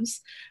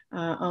programs.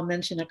 I'll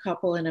mention a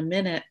couple in a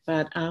minute,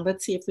 but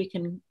let's see if we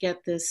can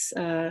get this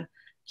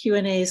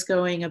Q&As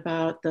going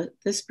about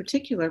this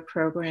particular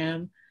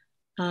program.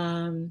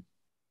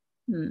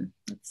 Let's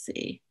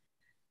see.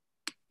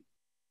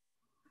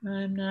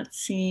 I'm not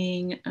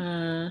seeing,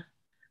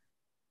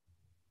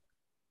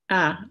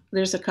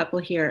 there's a couple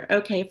here.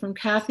 Okay, from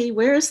Kathy,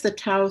 where is the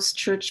Taos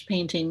church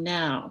painting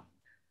now?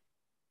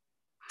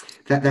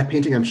 That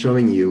painting I'm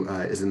showing you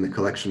is in the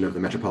collection of the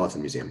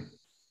Metropolitan Museum.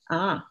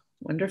 Ah,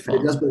 wonderful.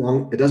 But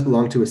it does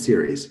belong to a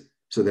series,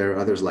 so there are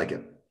others like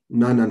it.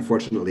 None,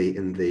 unfortunately,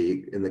 in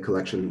the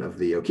collection of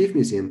the O'Keeffe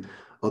Museum,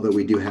 although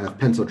we do have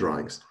pencil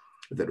drawings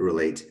that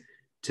relate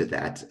to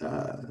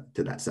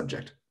that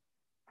subject.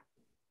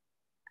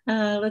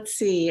 Let's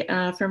see,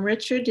 from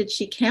Richard, did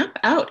she camp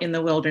out in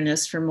the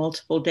wilderness for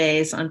multiple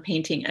days on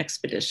painting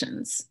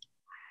expeditions?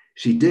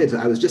 She did.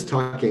 I was just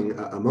talking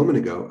a moment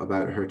ago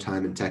about her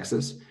time in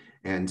Texas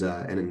and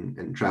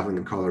traveling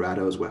in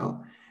Colorado as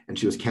well. And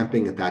she was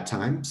camping at that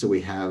time. So we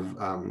have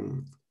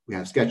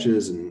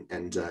sketches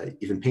and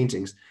even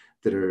paintings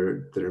that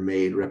are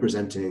made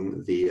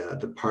representing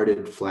the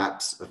parted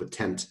flaps of a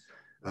tent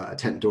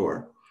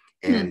door.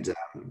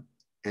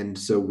 And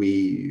so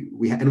we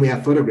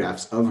have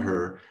photographs of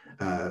her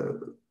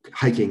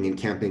hiking and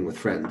camping with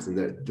friends, and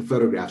the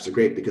photographs are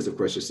great because, of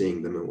course, you're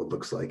seeing them in what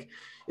looks like,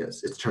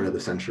 yes, it's turn of the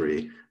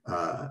century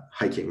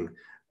hiking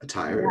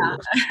attire.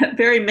 Yeah.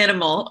 Very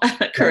minimal,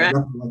 correct?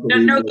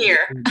 No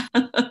gear.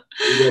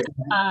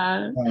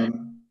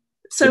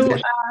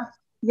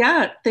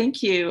 Yeah,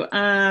 thank you.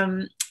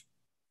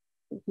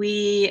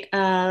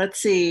 Let's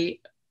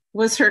see,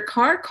 was her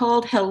car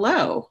called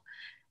Hello?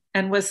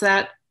 And was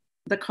that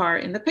the car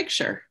in the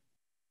picture?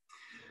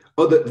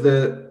 Oh,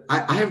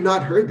 I have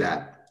not heard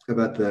that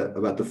about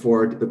the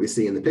Ford that we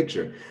see in the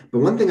picture. But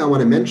one thing I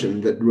want to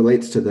mention that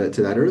relates to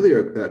that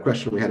earlier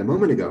question we had a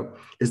moment ago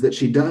is that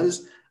she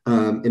does,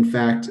 in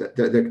fact,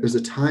 there's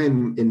a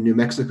time in New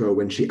Mexico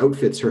when she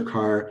outfits her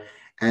car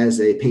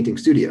as a painting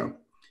studio.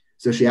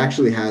 So she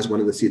actually has one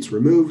of the seats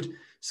removed,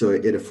 so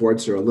it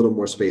affords her a little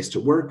more space to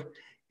work,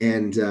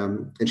 and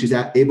she's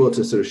able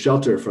to sort of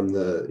shelter from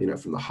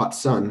the hot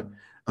sun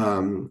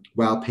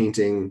while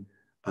painting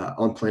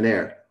en plein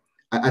air.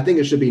 I think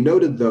it should be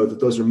noted, though, that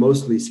those are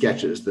mostly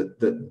sketches, that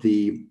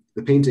the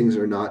paintings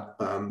are not,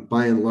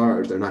 by and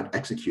large, they're not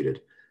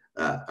executed.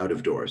 out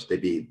of doors.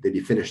 They'd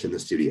be finished in the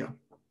studio.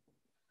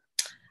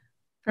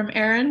 From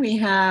Aaron, we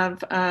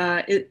have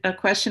a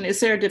question: is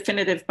there a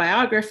definitive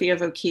biography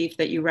of O'Keeffe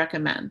that you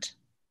recommend?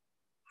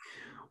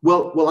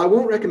 Well, I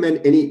won't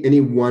recommend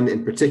any one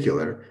in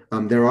particular.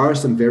 There are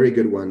some very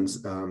good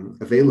ones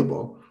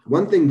available.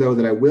 One thing, though,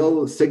 that I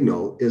will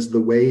signal is the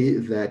way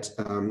that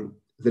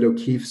that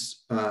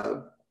O'Keeffe's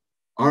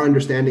our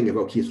understanding of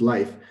O'Keeffe's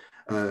life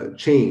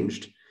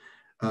changed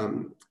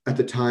at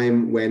the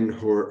time when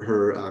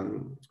her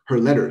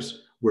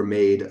letters were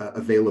made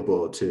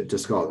available to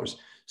scholars.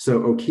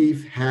 So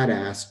O'Keeffe had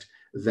asked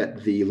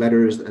that the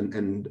letters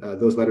and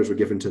those letters were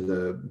given to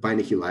the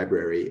Beinecke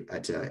Library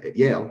at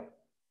Yale,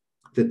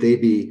 that they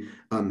be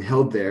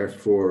held there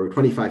for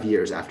 25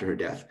 years after her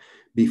death,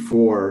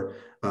 before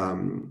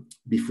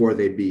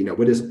they'd be,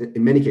 what is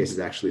in many cases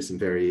actually some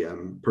very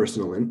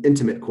personal and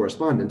intimate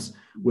correspondence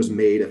was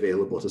made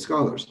available to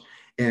scholars.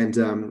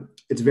 And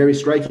it's very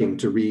striking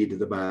to read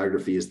the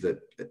biographies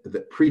that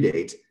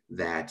predate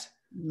that,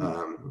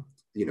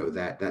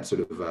 that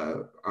sort of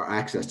our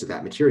access to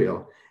that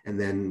material, and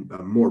then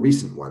more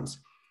recent ones.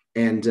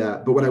 And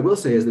but what I will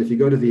say is that if you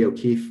go to the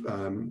O'Keeffe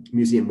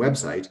Museum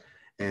website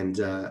and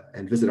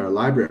visit our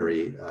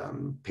library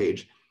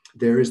page,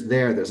 there's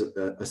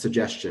a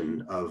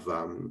suggestion of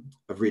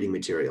reading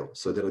material,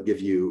 so that'll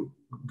give you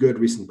good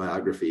recent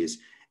biographies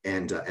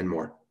and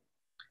more.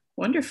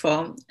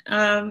 Wonderful.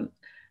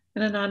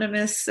 An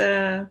anonymous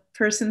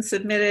person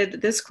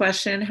submitted this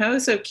question: how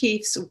is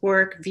O'Keeffe's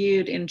work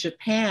viewed in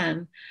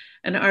Japan,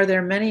 and are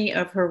there many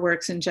of her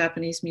works in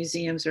Japanese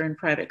museums or in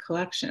private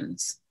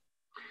collections?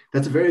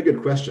 That's a very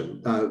good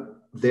question.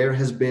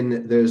 There's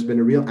been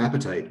a real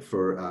appetite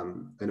for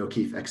an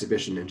O'Keeffe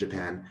exhibition in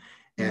Japan,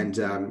 and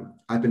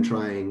I've been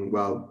trying.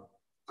 Well,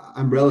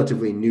 I'm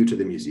relatively new to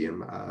the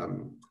museum.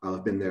 I'll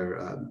have been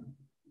there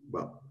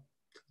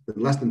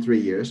less than 3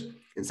 years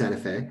in Santa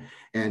Fe,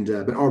 and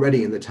but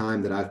already in the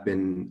time that I've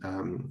been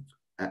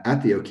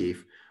at the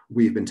O'Keeffe,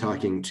 we've been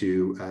talking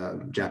to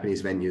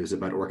Japanese venues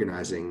about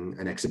organizing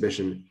an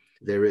exhibition.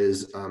 There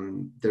is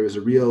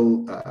a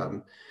real.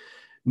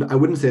 I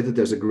wouldn't say that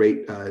there's a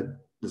great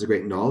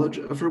knowledge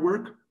of her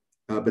work,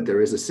 but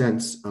there is a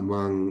sense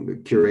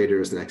among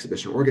curators and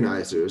exhibition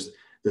organizers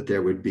that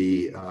there would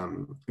be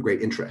a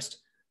great interest,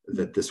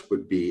 that this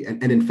would be,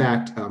 and in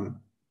fact,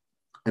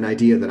 an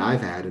idea that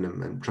I've had and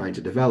I'm trying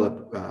to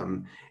develop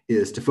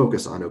is to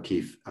focus on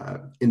O'Keeffe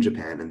in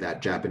Japan, and that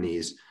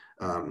Japanese,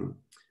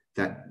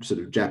 that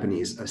sort of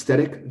Japanese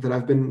aesthetic that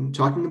I've been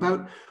talking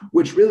about,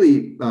 which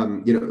really,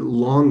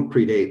 long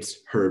predates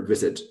her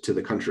visit to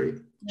the country.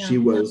 Yeah.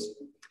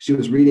 She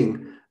was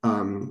reading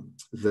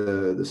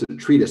the sort of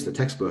treatise, the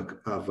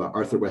textbook of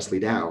Arthur Wesley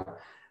Dow,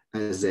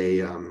 as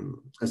a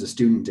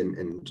student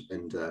and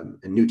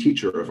new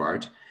teacher of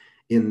art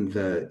in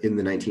the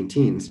 19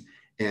 teens,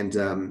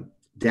 and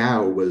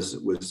Dow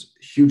was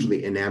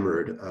hugely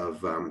enamored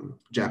of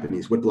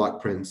Japanese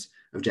woodblock prints,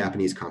 of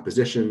Japanese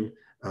composition,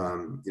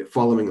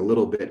 following a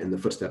little bit in the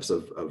footsteps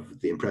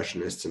of the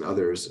Impressionists and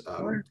others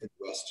in the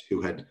West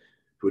who had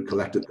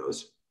collected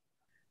those.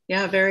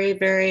 Yeah, very,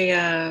 very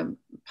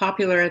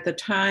popular at the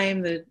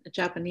time, the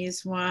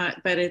Japanese one,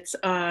 but it's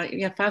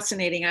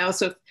fascinating. I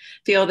also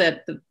feel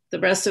that the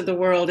rest of the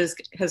world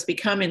has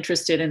become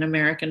interested in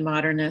American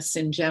modernists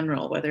in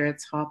general, whether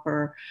it's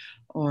Hopper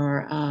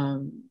or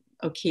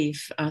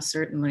O'Keeffe,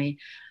 certainly.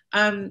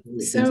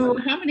 So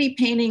how many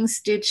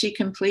paintings did she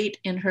complete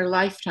in her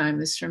lifetime?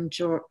 This is from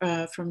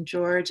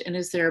George. And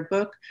is there a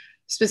book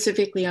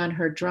specifically on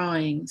her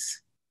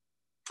drawings?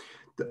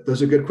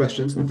 Those are good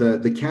questions.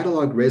 The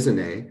catalog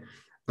raisonné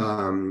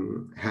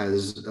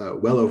has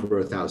well over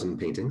 1,000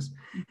 paintings,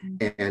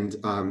 and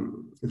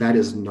that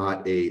is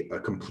not a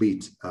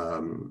complete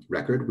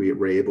record. We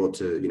were able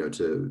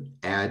to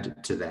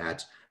add to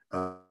that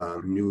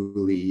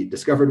newly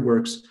discovered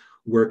works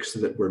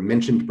that were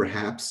mentioned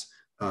perhaps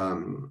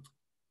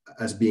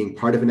as being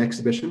part of an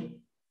exhibition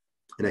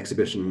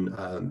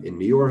in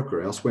New York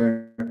or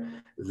elsewhere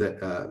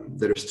that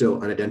are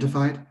still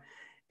unidentified,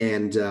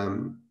 and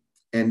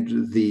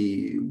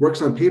the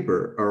works on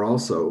paper are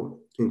also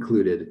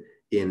included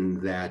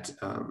in that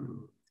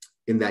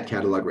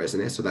catalog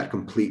raisonné, so that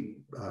complete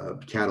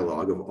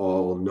catalog of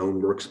all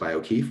known works by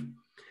O'Keeffe.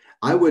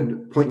 I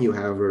would point you,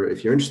 however,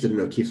 if you're interested in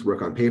O'Keeffe's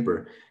work on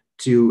paper,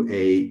 to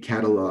a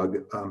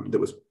catalog that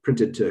was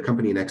printed to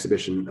accompany an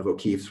exhibition of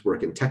O'Keeffe's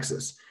work in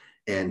Texas,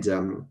 and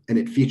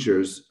it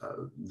features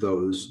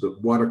the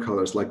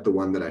watercolors like the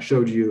one that I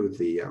showed you,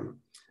 the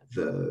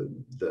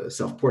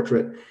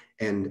self-portrait.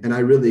 And I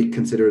really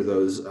consider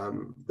those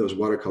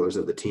watercolors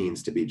of the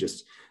teens to be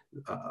just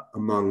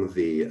among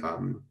the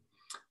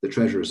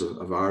treasures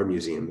of our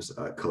museum's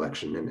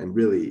collection, and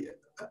really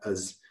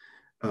as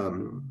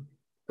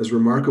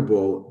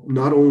remarkable,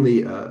 not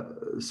only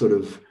sort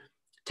of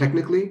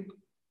technically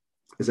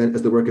as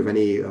the work of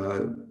any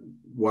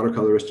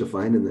watercolorist you'll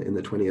find in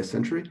the 20th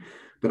century,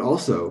 but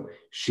also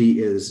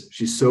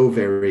she's so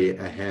very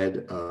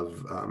ahead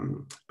of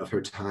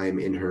her time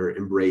in her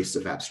embrace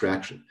of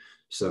abstraction.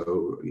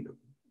 So,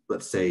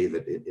 let's say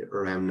that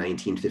around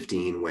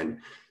 1915, when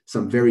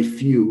some very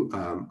few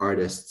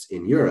artists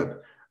in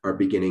Europe are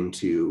beginning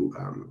to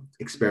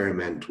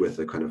experiment with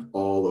a kind of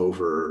all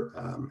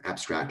over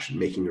abstraction,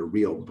 making a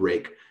real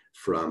break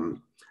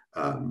from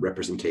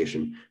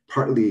representation.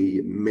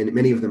 Partly,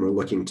 many of them are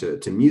looking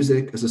to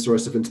music as a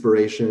source of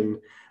inspiration.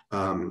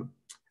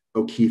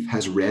 O'Keeffe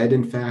has read,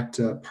 in fact,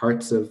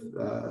 parts of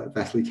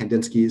Vasily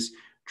Kandinsky's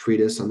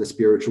treatise on the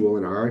spiritual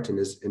in art, and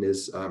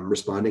is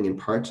responding in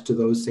part to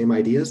those same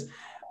ideas.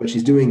 But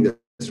she's doing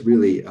this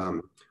really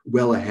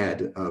well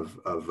ahead of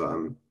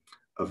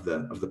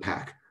the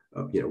pack.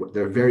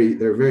 There are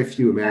very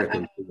few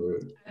Americans.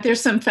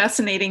 There's some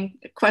fascinating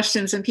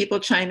questions and people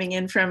chiming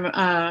in from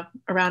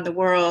around the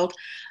world.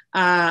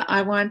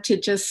 I want to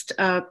just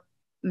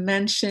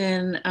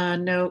mention a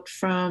note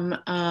from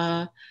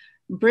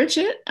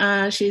Bridget.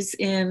 She's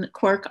in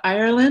Cork,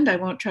 Ireland. I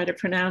won't try to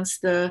pronounce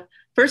the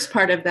first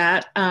part of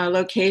that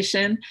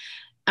location.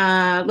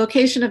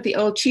 Location of the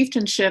old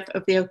chieftainship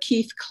of the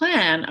O'Keeffe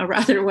clan, a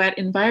rather wet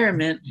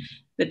environment.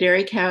 The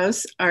dairy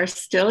cows are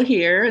still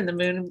here and the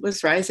moon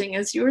was rising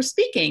as you were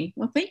speaking.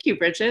 Well, thank you,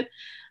 Bridget.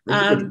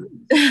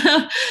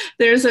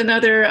 There's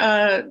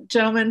another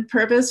gentleman,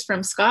 Purvis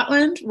from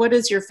Scotland. What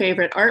is your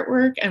favorite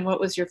artwork and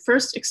what was your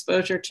first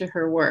exposure to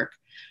her work?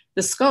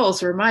 The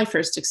skulls were my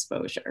first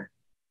exposure.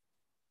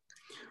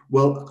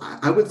 Well,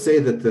 I would say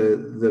that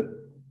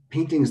the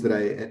paintings that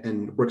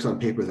and works on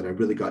paper that I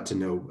really got to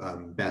know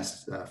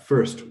best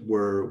first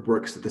were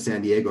works at the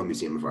San Diego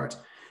Museum of Art.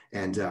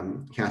 And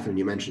Catherine,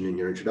 you mentioned in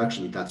your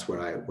introduction, that's where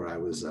I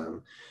was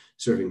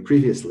serving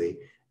previously.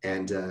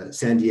 And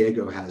San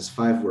Diego has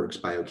 5 works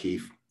by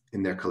O'Keeffe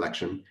in their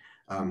collection,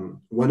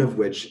 one of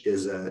which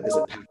is a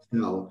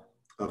pastel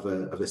of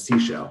a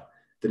seashell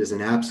that is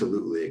an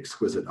absolutely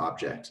exquisite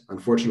object.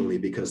 Unfortunately,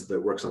 because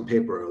the works on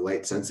paper are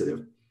light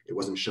sensitive, it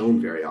wasn't shown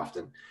very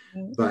often.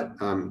 But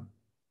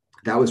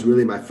that was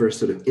really my first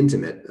sort of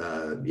intimate,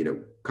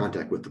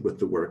 contact with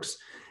the works.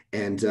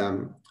 And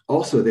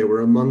also, they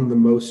were among the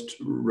most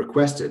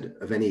requested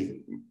of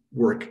any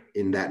work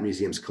in that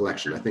museum's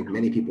collection. I think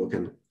many people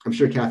can, I'm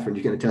sure, Catherine,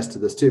 you can attest to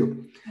this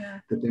too,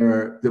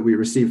 that we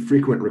receive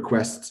frequent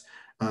requests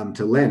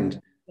to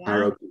lend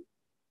our O'Keeffe.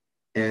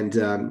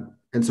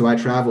 And so I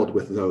traveled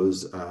with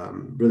those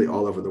really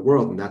all over the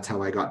world, and that's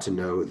how I got to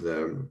know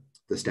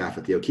the staff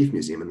at the O'Keeffe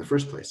Museum in the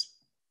first place.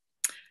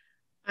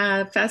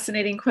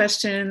 Fascinating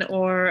question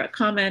or a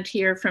comment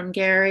here from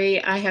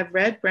Gary. I have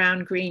red,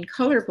 brown, green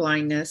color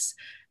blindness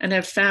and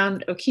have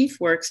found O'Keeffe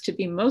works to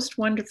be most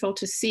wonderful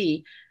to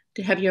see.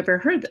 Have you ever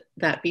heard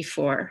that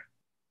before?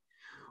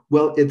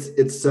 Well,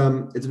 it's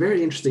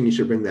very interesting you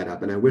should bring that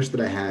up, and I wish that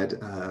I had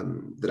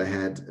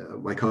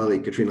my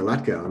colleague Katrina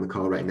Latka on the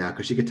call right now,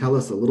 because she could tell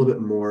us a little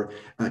bit more.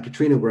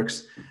 Katrina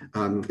works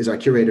is our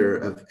curator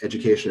of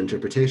education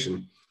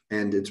interpretation,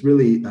 and it's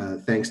really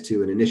thanks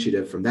to an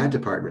initiative from that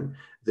department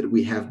that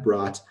we have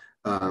brought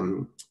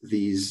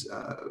these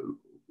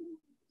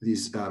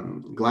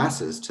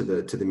glasses to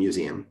the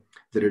museum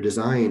that are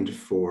designed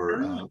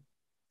for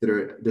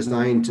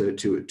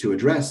to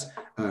address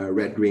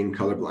red-green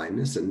color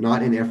blindness, and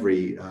not in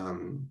every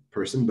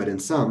person, but in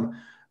some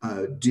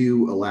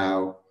do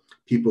allow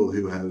people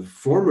who have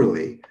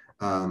formerly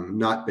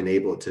not been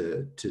able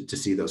to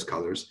see those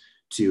colors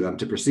to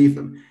perceive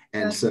them.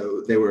 And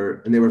so they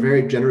were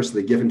very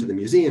generously given to the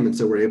museum, and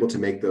so we're able to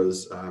make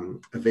those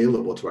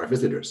available to our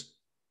visitors.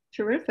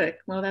 Terrific.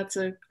 Well, that's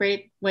a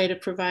great way to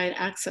provide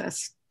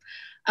access.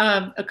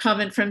 A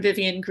comment from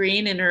Vivian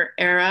Green: in her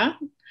era,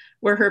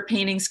 were her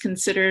paintings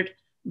considered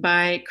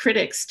by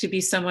critics to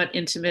be somewhat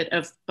intimate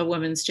of a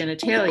woman's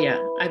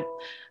genitalia?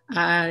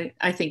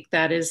 I think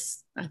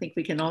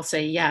we can all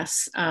say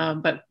yes,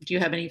 but do you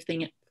have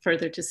anything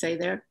further to say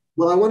there?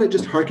 Well, I want to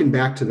just harken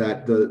back to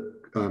the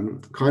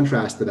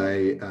contrast that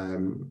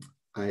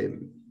I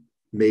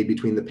made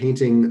between the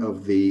painting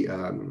of the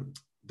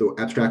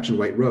abstraction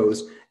White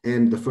Rose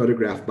and the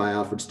photograph by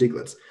Alfred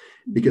Stieglitz,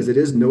 because it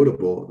is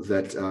notable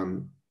that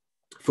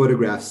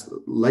photographs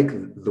like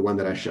the one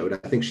that I showed, I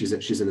think she's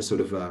in a sort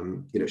of,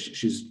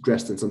 she's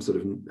dressed in some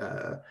sort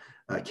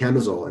of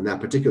camisole in that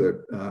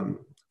particular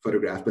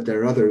photograph, but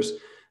there are others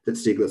that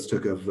Stieglitz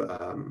took of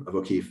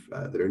O'Keeffe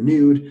that are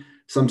nude.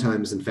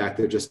 Sometimes, in fact,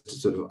 they're just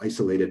sort of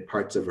isolated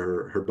parts of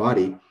her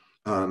body.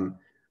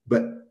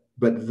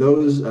 But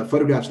those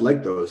photographs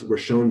like those were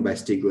shown by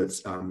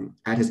Stieglitz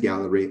at his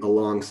gallery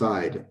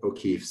alongside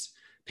O'Keeffe's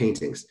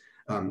paintings.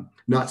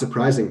 Not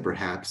surprising,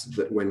 perhaps,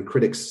 that when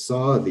critics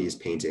saw these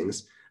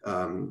paintings,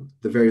 the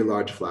very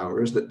large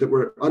flowers that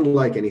were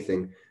unlike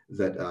anything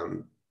that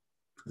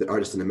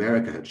artists in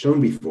America had shown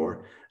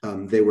before,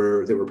 they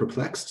were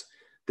perplexed.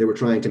 They were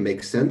trying to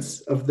make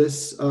sense of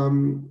this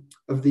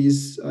of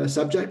these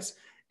subjects,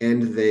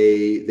 and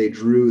they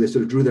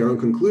sort of drew their own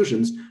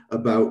conclusions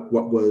about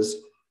what was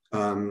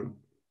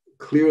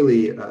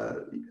clearly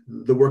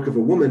the work of a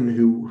woman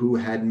who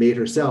had made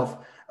herself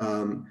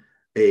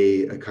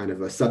a kind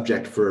of a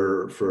subject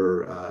for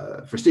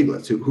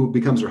Stieglitz, who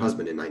becomes her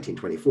husband in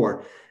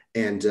 1924,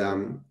 and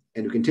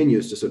who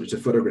continues to sort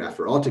of photograph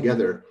her.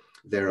 Altogether,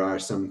 there are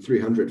some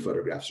 300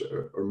 photographs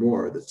or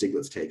more that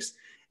Stieglitz takes.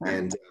 Wow.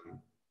 And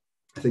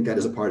I think that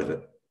is a part of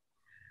it.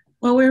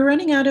 Well, we're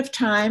running out of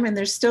time and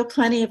there's still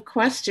plenty of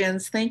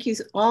questions. Thank you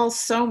all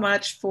so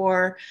much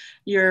for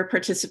your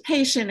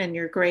participation and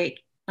your great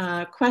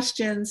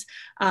questions.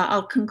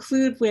 I'll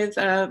conclude with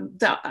an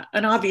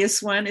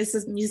obvious one. Is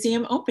the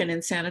museum open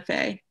in Santa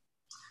Fe?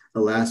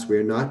 Alas,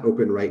 we're not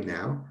open right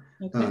now.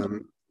 Okay.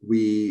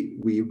 We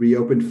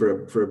reopened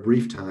for a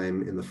brief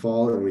time in the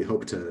fall, and we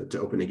hope to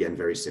open again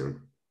very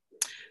soon.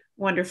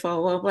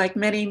 Wonderful. Well, like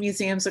many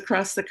museums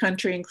across the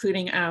country,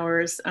 including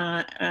ours,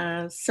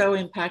 so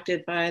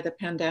impacted by the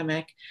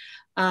pandemic.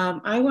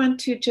 I want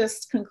to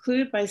just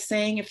conclude by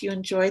saying if you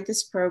enjoyed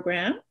this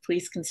program,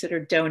 please consider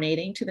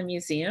donating to the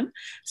museum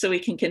so we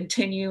can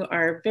continue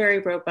our very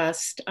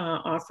robust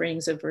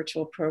offerings of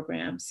virtual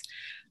programs.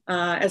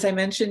 As I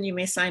mentioned, you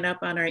may sign up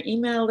on our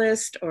email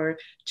list or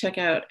check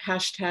out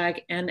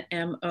hashtag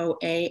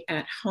NMOA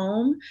at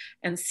home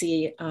and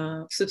see,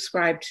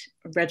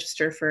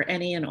 register for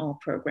any and all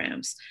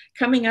programs.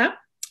 Coming up,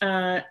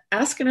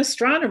 Ask an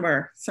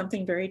Astronomer,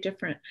 something very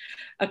different.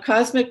 A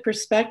Cosmic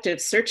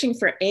Perspective, Searching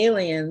for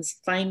Aliens,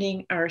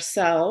 Finding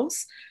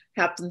Ourselves,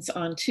 happens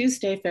on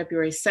Tuesday,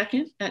 February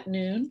 2nd at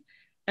noon.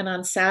 And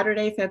on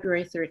Saturday,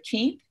 February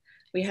 13th,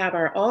 we have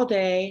our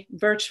all-day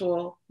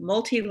virtual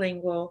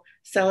multilingual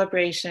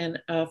celebration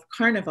of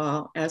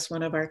Carnival as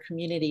one of our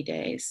community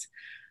days.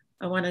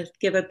 I want to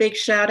give a big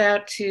shout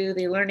out to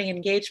the Learning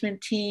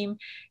Engagement team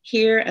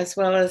here, as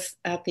well as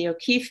at the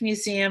O'Keeffe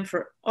Museum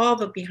for all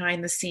the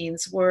behind the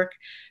scenes work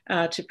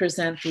to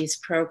present these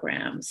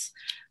programs.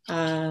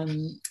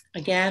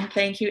 Again,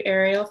 thank you,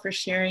 Ariel, for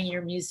sharing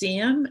your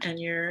museum and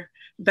your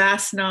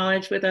vast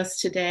knowledge with us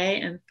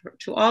today, and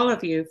to all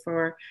of you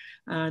for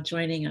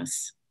joining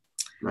us.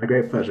 My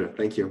great pleasure.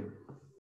 Thank you.